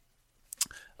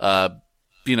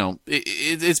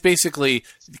 It's basically,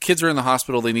 the kids are in the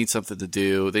hospital, they need something to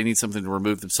do, they need something to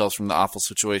remove themselves from the awful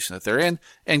situation that they're in,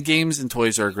 and games and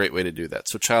toys are a great way to do that.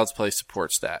 So Child's Play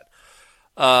supports that.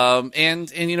 And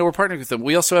we're partnering with them.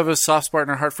 We also have a soft spot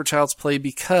in our heart for Child's Play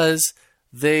because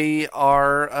they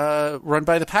are run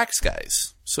by the PAX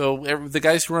guys. So the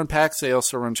guys who run PAX, they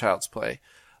also run Child's Play.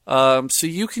 So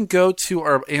you can go to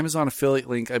our Amazon affiliate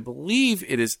link. I believe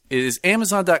it is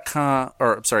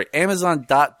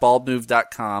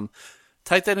amazon.baldmove.com.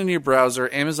 Type that into your browser,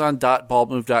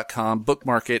 amazon.baldmove.com.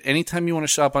 Bookmark it. Anytime you want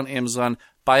to shop on Amazon,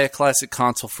 buy a classic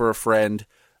console for a friend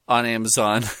on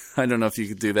Amazon. I don't know if you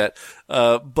could do that.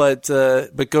 But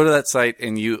go to that site,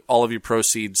 and all of your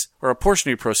proceeds, or a portion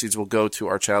of your proceeds, will go to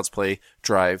our Child's Play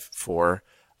drive for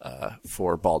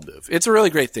Bald Move. It's a really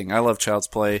great thing. I love Child's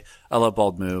Play. I love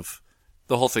Bald Move.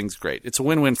 The whole thing's great. It's a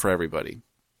win-win for everybody.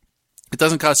 It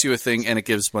doesn't cost you a thing, and it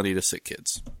gives money to sick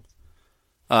kids.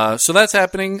 So that's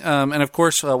happening. And of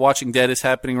course, Watching Dead is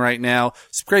happening right now.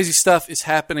 Some crazy stuff is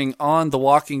happening on The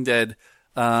Walking Dead.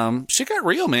 Shit got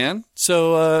real, man.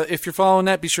 So if you're following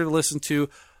that, be sure to listen to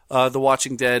The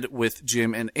Watching Dead with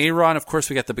Jim and Aaron. Of course,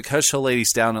 we got the Because Show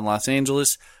ladies down in Los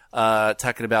Angeles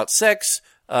talking about sex.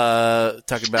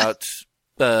 Talking about,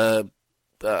 I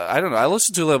don't know. I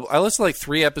listened to like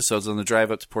 3 episodes on the drive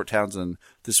up to Port Townsend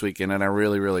this weekend, and I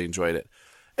really, really enjoyed it.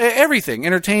 Everything,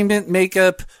 entertainment,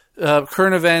 makeup,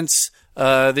 current events.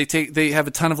 They have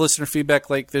a ton of listener feedback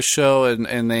like this show,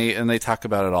 and they talk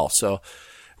about it all. So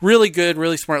really good,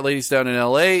 really smart ladies down in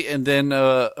LA. And then,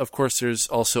 of course, there's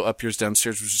also Up Yours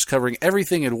Downstairs, which is covering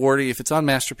everything Edwardy. If it's on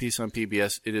Masterpiece on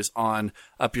PBS, it is on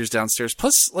Up Yours Downstairs.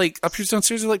 Plus, like, Up Yours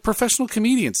Downstairs are like professional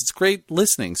comedians. It's great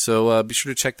listening. So, be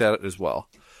sure to check that out as well.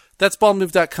 That's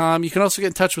baldmove.com. You can also get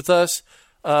in touch with us.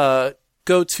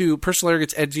 go to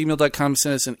personalarrogance@gmail.com,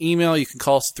 send us an email. You can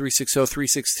call us at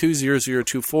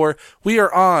 360-362-0024. We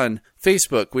are on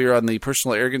Facebook. We are on the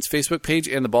Personal Arrogance Facebook page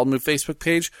and the Bald Move Facebook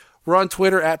page. We're on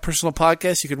Twitter at Personal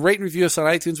Podcast. You can rate and review us on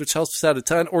iTunes, which helps us out a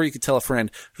ton, or you can tell a friend.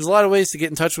 There's a lot of ways to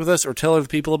get in touch with us or tell other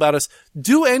people about us.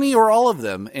 Do any or all of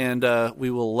them, and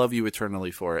we will love you eternally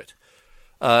for it.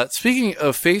 Speaking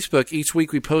of Facebook, each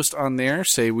week we post on there,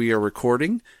 say we are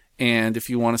recording, and if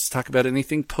you want us to talk about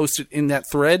anything, post it in that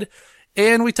thread.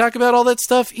 And we talk about all that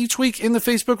stuff each week in the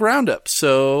Facebook Roundup.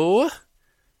 So,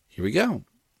 here we go.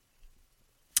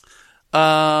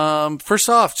 First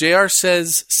off, JR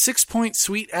says 6 Point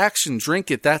sweet action. Drink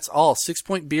it. That's all. 6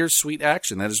 Point beer, sweet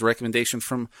action. That is a recommendation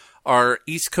from our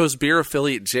East Coast beer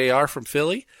affiliate, JR from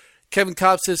Philly. Kevin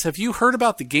Cobb says, have you heard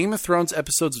about the Game of Thrones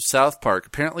episodes of South Park?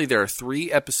 Apparently there are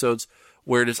 3 episodes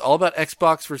where it is all about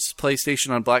Xbox versus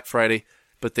PlayStation on Black Friday,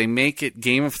 but they make it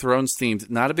Game of Thrones themed.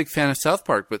 Not a big fan of South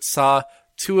Park, but saw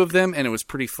 2 of them and it was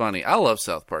pretty funny. I love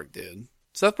South Park, dude.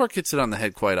 South Park hits it on the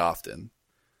head quite often.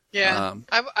 Yeah,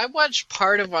 I watched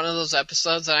part of one of those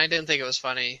episodes and I didn't think it was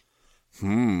funny.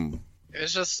 It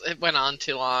was just, it went on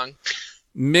too long.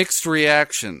 Mixed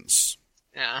reactions.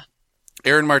 Yeah.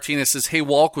 Aaron Martinez says, hey,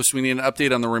 Walquist, we need an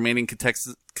update on the remaining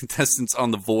contestants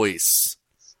on The Voice.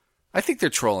 I think they're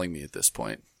trolling me at this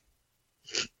point.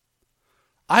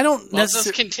 I don't necessarily... Let's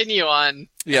just continue on.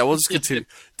 Yeah, we'll just continue.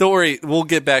 Don't worry, we'll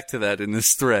get back to that in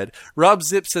this thread. Rob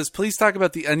Zip says, please talk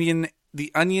about the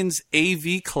Onion's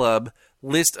AV Club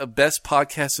list of best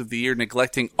podcasts of the year,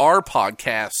 neglecting our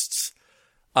podcasts.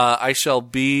 I shall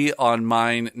be on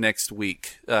mine next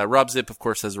week. Rob Zip, of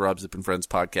course, has a Rob Zip and Friends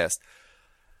podcast.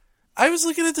 I was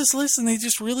looking at this list and they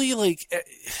just really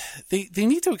they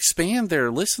need to expand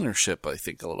their listenership, I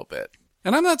think, a little bit.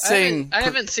 And I'm not saying... I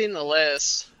haven't seen the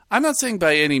list. I'm not saying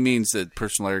by any means that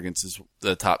Personal Arrogance is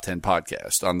the top 10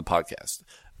 podcast on the podcast.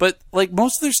 But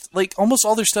most of their, almost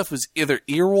all their stuff was either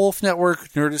Earwolf Network,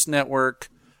 Nerdist Network,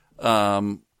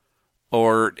 or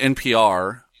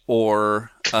NPR,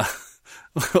 or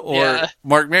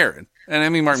Mark Maron. And I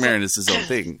mean, Mark Maron is his own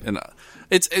thing. And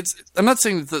I'm not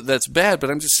saying that's bad, but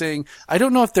I'm just saying I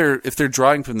don't know if they're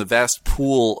drawing from the vast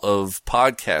pool of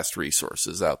podcast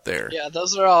resources out there. Yeah,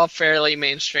 those are all fairly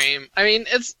mainstream. I mean,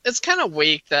 it's kind of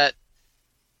weak that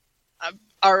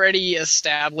already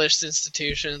established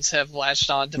institutions have latched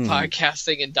on to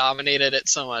podcasting and dominated it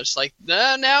so much.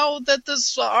 Now that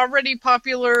this already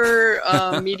popular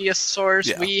media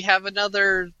source, we have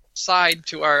another side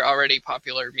to our already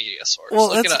popular media source. Well,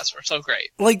 look at us, we're so great.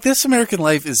 This American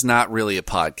Life is not really a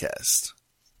podcast.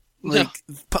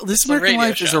 This American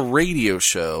Life is a radio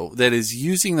show that is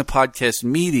using the podcast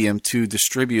medium to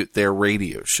distribute their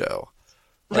radio show.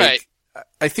 Right.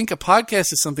 I think a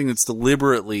podcast is something that's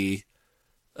deliberately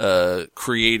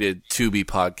created to be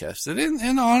podcasted.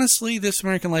 And honestly, This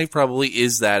American Life probably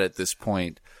is that at this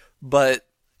point. But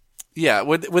yeah,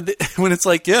 when it's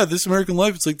This American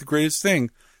Life, it's the greatest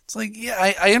thing. It's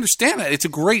I understand that. It's a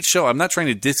great show. I'm not trying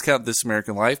to discount This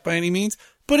American Life by any means,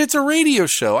 but it's a radio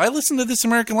show. I listened to This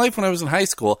American Life when I was in high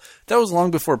school. That was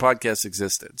long before podcasts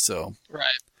existed. So,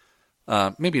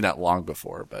 right. Maybe not long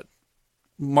before, but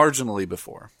marginally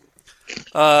before.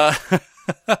 I'm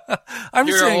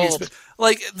just saying,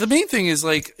 the main thing is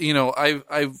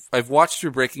I've watched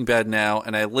through Breaking Bad now,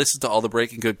 and I listened to all the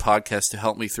Breaking Good podcasts to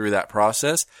help me through that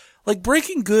process.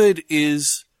 Breaking Good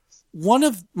is one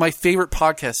of my favorite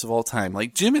podcasts of all time.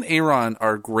 Jim and Aaron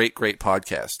are great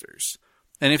podcasters.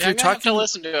 And if you're talking, have to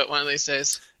listen to it one of these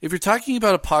days. If you're talking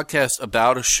about a podcast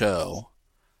about a show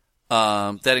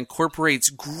that incorporates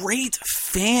great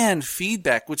fan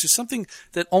feedback, which is something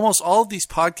that almost all of these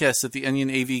podcasts at the Onion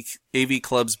AV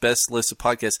Club's best list of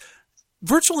podcasts,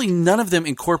 virtually none of them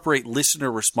incorporate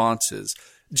listener responses.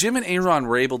 Jim and Aaron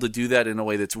were able to do that in a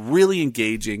way that's really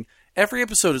engaging. Every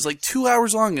episode is 2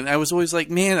 hours long, and I was always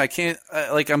man, I can't,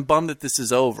 I'm bummed that this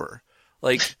is over.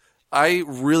 I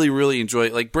really, really enjoy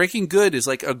it. Breaking Good is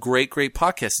a great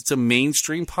podcast. It's a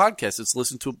mainstream podcast. It's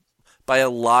listened to by a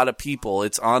lot of people.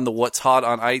 It's on the What's Hot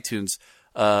on iTunes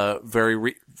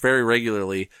very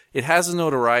regularly. It has a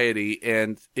notoriety,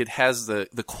 and it has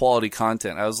the quality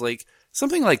content. I was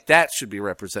something like that should be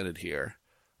represented here,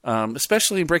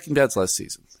 especially in Breaking Bad's last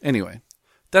season. Anyway,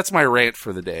 that's my rant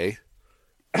for the day.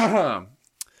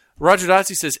 Roger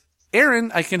Dotsie says,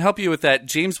 Aaron, I can help you with that.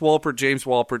 James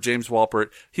Walpert.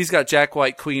 He's got Jack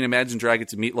White, Queen, Imagine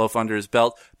Dragons, and Meatloaf under his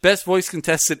belt. Best voice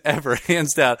contestant ever,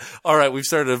 hands down. All right, we've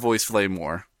started a voice flame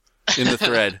war in the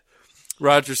thread.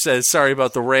 Roger says, sorry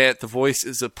about the rant. The Voice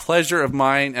is a pleasure of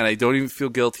mine, and I don't even feel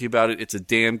guilty about it. It's a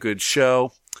damn good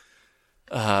show.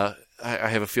 I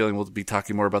have a feeling we'll be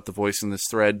talking more about The Voice in this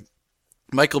thread.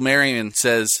 Michael Marion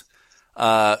says,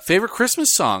 Favorite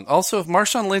Christmas song. Also, if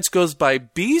Marshawn Lynch goes by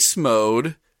beast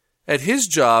mode at his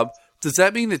job, does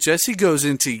that mean that Jesse goes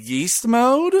into yeast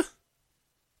mode?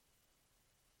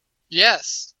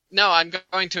 Yes. No, I'm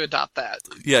going to adopt that.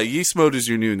 Yeah, yeast mode is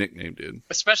your new nickname, dude.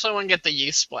 Especially when you get the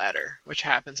yeast splatter, which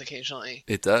happens occasionally.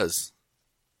 It does.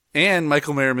 And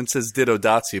Michael Merriman says ditto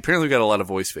Dotsy. Apparently we got a lot of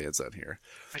voice fans on here.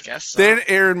 I guess so. Then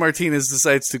Aaron Martinez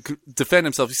decides to defend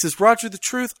himself. He says, Roger, the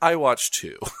truth, I watched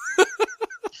too.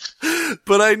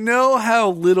 But I know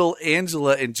how little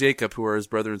Angela and Jacob, who are his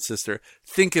brother and sister,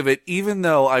 think of it, even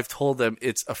though I've told them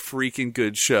it's a freaking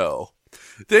good show.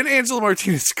 Then Angela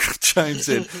Martinez chimes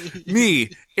in. Me,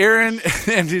 Aaron,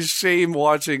 and his shame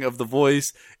watching of The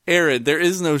Voice. Aaron, there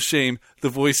is no shame. The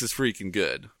Voice is freaking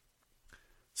good.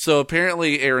 So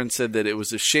apparently Aaron said that it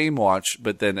was a shame watch,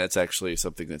 but then that's actually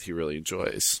something that he really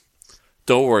enjoys.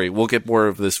 Don't worry, we'll get more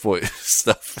of this voice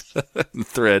stuff in the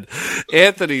thread.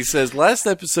 Anthony says, last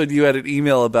episode you had an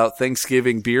email about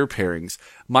Thanksgiving beer pairings.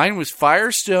 Mine was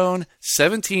Firestone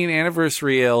 17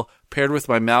 Anniversary Ale paired with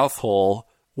my mouth hole.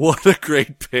 What a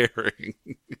great pairing.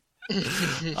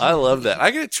 I love that.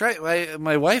 I got to try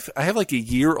my wife. I have like a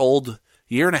year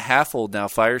and a half old now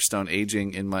Firestone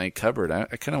aging in my cupboard. I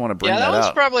kind of want to bring that out. Yeah, that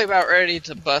was probably about ready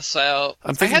to bust out.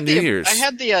 I'm thinking New Year's. I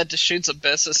had the Deschutes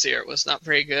Abyss this year. It was not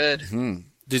very good.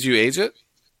 Did you age it?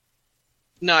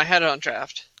 No, I had it on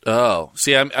draft. Oh,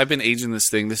 see, I've been aging this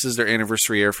thing. This is their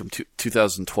anniversary year from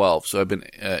 2012, so I've been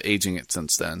aging it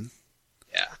since then.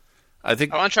 Yeah. I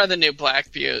want to try the new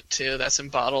Black Butte, too. That's in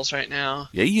bottles right now.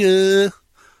 Yeah.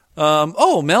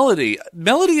 Melody.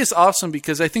 Melody is awesome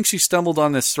because I think she stumbled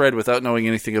on this thread without knowing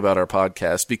anything about our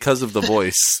podcast because of The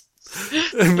Voice.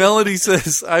 Melody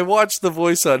says, I watched The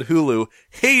Voice on Hulu,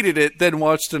 hated it, then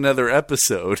watched another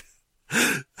episode.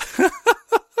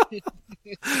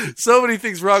 So many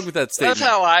things wrong with that statement. That's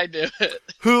how I do it.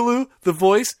 Hulu, The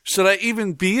Voice, should I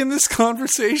even be in this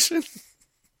conversation?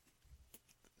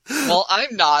 Well,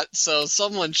 I'm not, so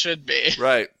someone should be.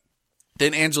 Right.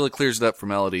 Then Angela clears it up for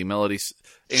Melody. Angela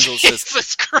Jesus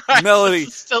says, Christ, Melody,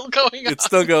 it's still going on. It's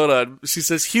still going on. She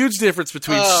says, huge difference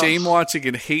between shame watching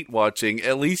and hate watching.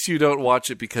 At least you don't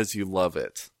watch it because you love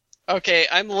it. Okay,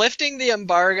 I'm lifting the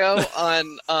embargo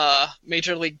on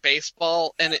Major League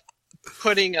Baseball and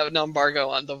putting an embargo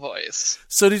on The Voice.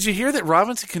 So did you hear that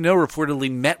Robinson Cano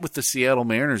reportedly met with the Seattle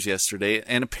Mariners yesterday,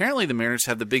 and apparently the Mariners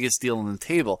have the biggest deal on the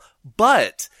table,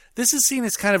 but this is seen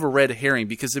as kind of a red herring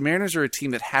because the Mariners are a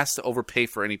team that has to overpay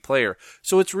for any player.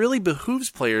 So it really behooves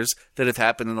players that have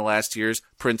happened in the last years,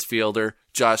 Prince Fielder,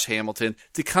 Josh Hamilton,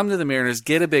 to come to the Mariners,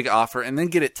 get a big offer, and then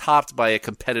get it topped by a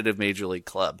competitive Major League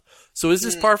club. So is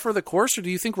this par for the course, or do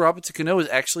you think Robinson Cano is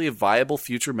actually a viable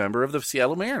future member of the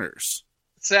Seattle Mariners?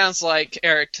 Sounds like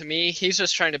Eric to me. He's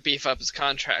just trying to beef up his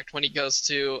contract when he goes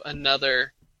to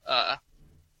another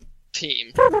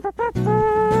team.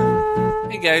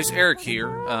 Hey guys, Eric here.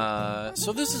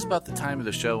 So this is about the time of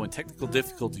the show when technical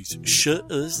difficulties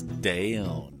shut us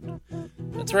down.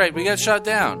 That's right, we got shut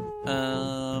down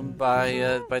by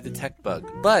the tech bug.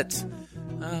 But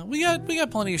we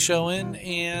got plenty of show in,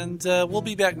 and we'll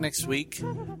be back next week.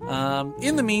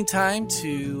 In the meantime,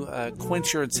 to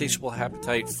quench your insatiable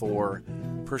appetite for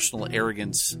personal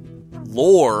arrogance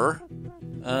lore,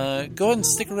 go ahead and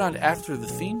stick around after the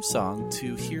theme song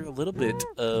to hear a little bit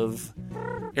of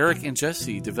Eric and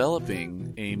Jesse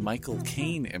developing a Michael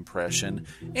Caine impression.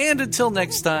 And until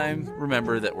next time,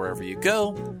 remember that wherever you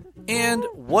go and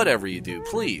whatever you do,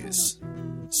 please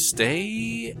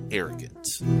stay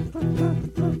arrogant.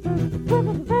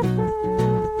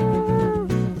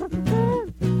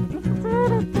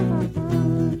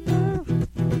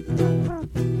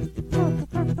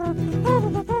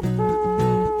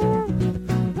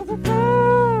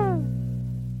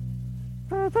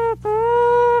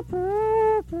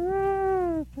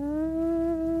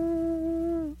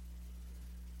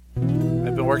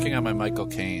 I've been working on my Michael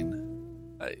Caine.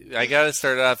 I gotta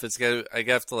start it off. I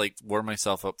have to like warm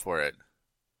myself up for it.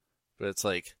 But it's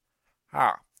like,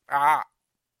 there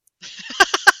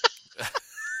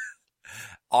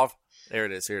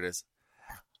it is. Here it is.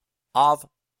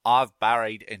 I've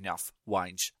buried enough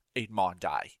wines in my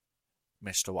day,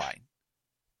 Mr. Wayne,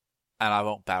 and I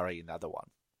won't bury another one.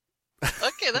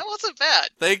 Okay, that wasn't bad.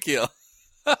 Thank you.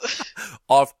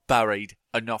 I've buried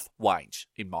enough wines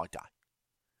in my day.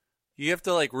 You have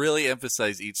to like really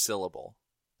emphasize each syllable.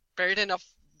 Buried enough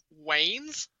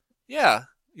Waynes? Yeah,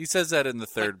 he says that in the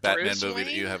third like Batman Bruce movie Wayne?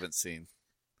 that you haven't seen.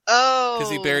 Oh,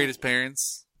 because he buried his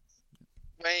parents.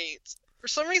 Wait, for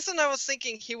some reason I was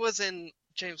thinking he was in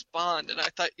James Bond, and I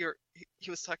thought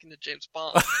he was talking to James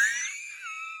Bond.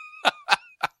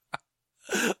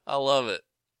 I love it.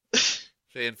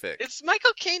 Fanfic. Is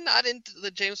Michael Caine not into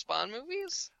the James Bond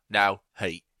movies? No,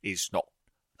 he is not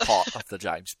part of the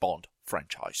James Bond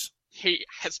franchise. He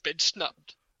has been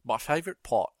snubbed. My favourite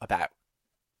part about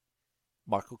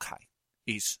Michael Caine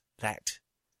is that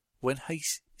when he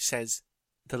says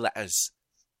the letters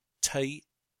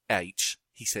T-H,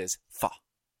 he says fa.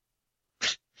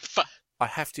 Fa. I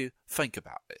have to think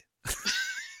about it.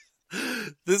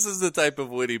 This is the type of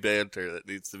witty banter that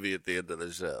needs to be at the end of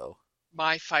the show.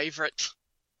 My favourite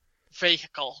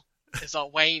vehicle is a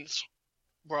Wayne's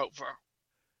Rover.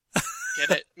 Get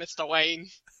it, Mr. Wayne?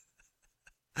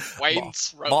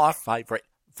 Wayne's Rover. My favourite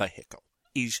vehicle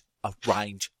is a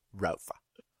Range Rover.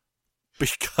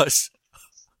 Because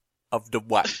of the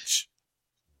wage.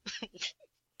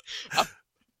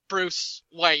 Bruce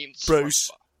Wayne's Bruce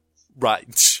Rover.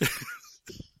 Range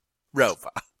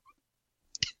Rover.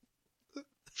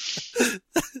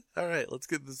 All right, let's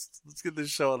get this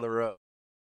show on the road.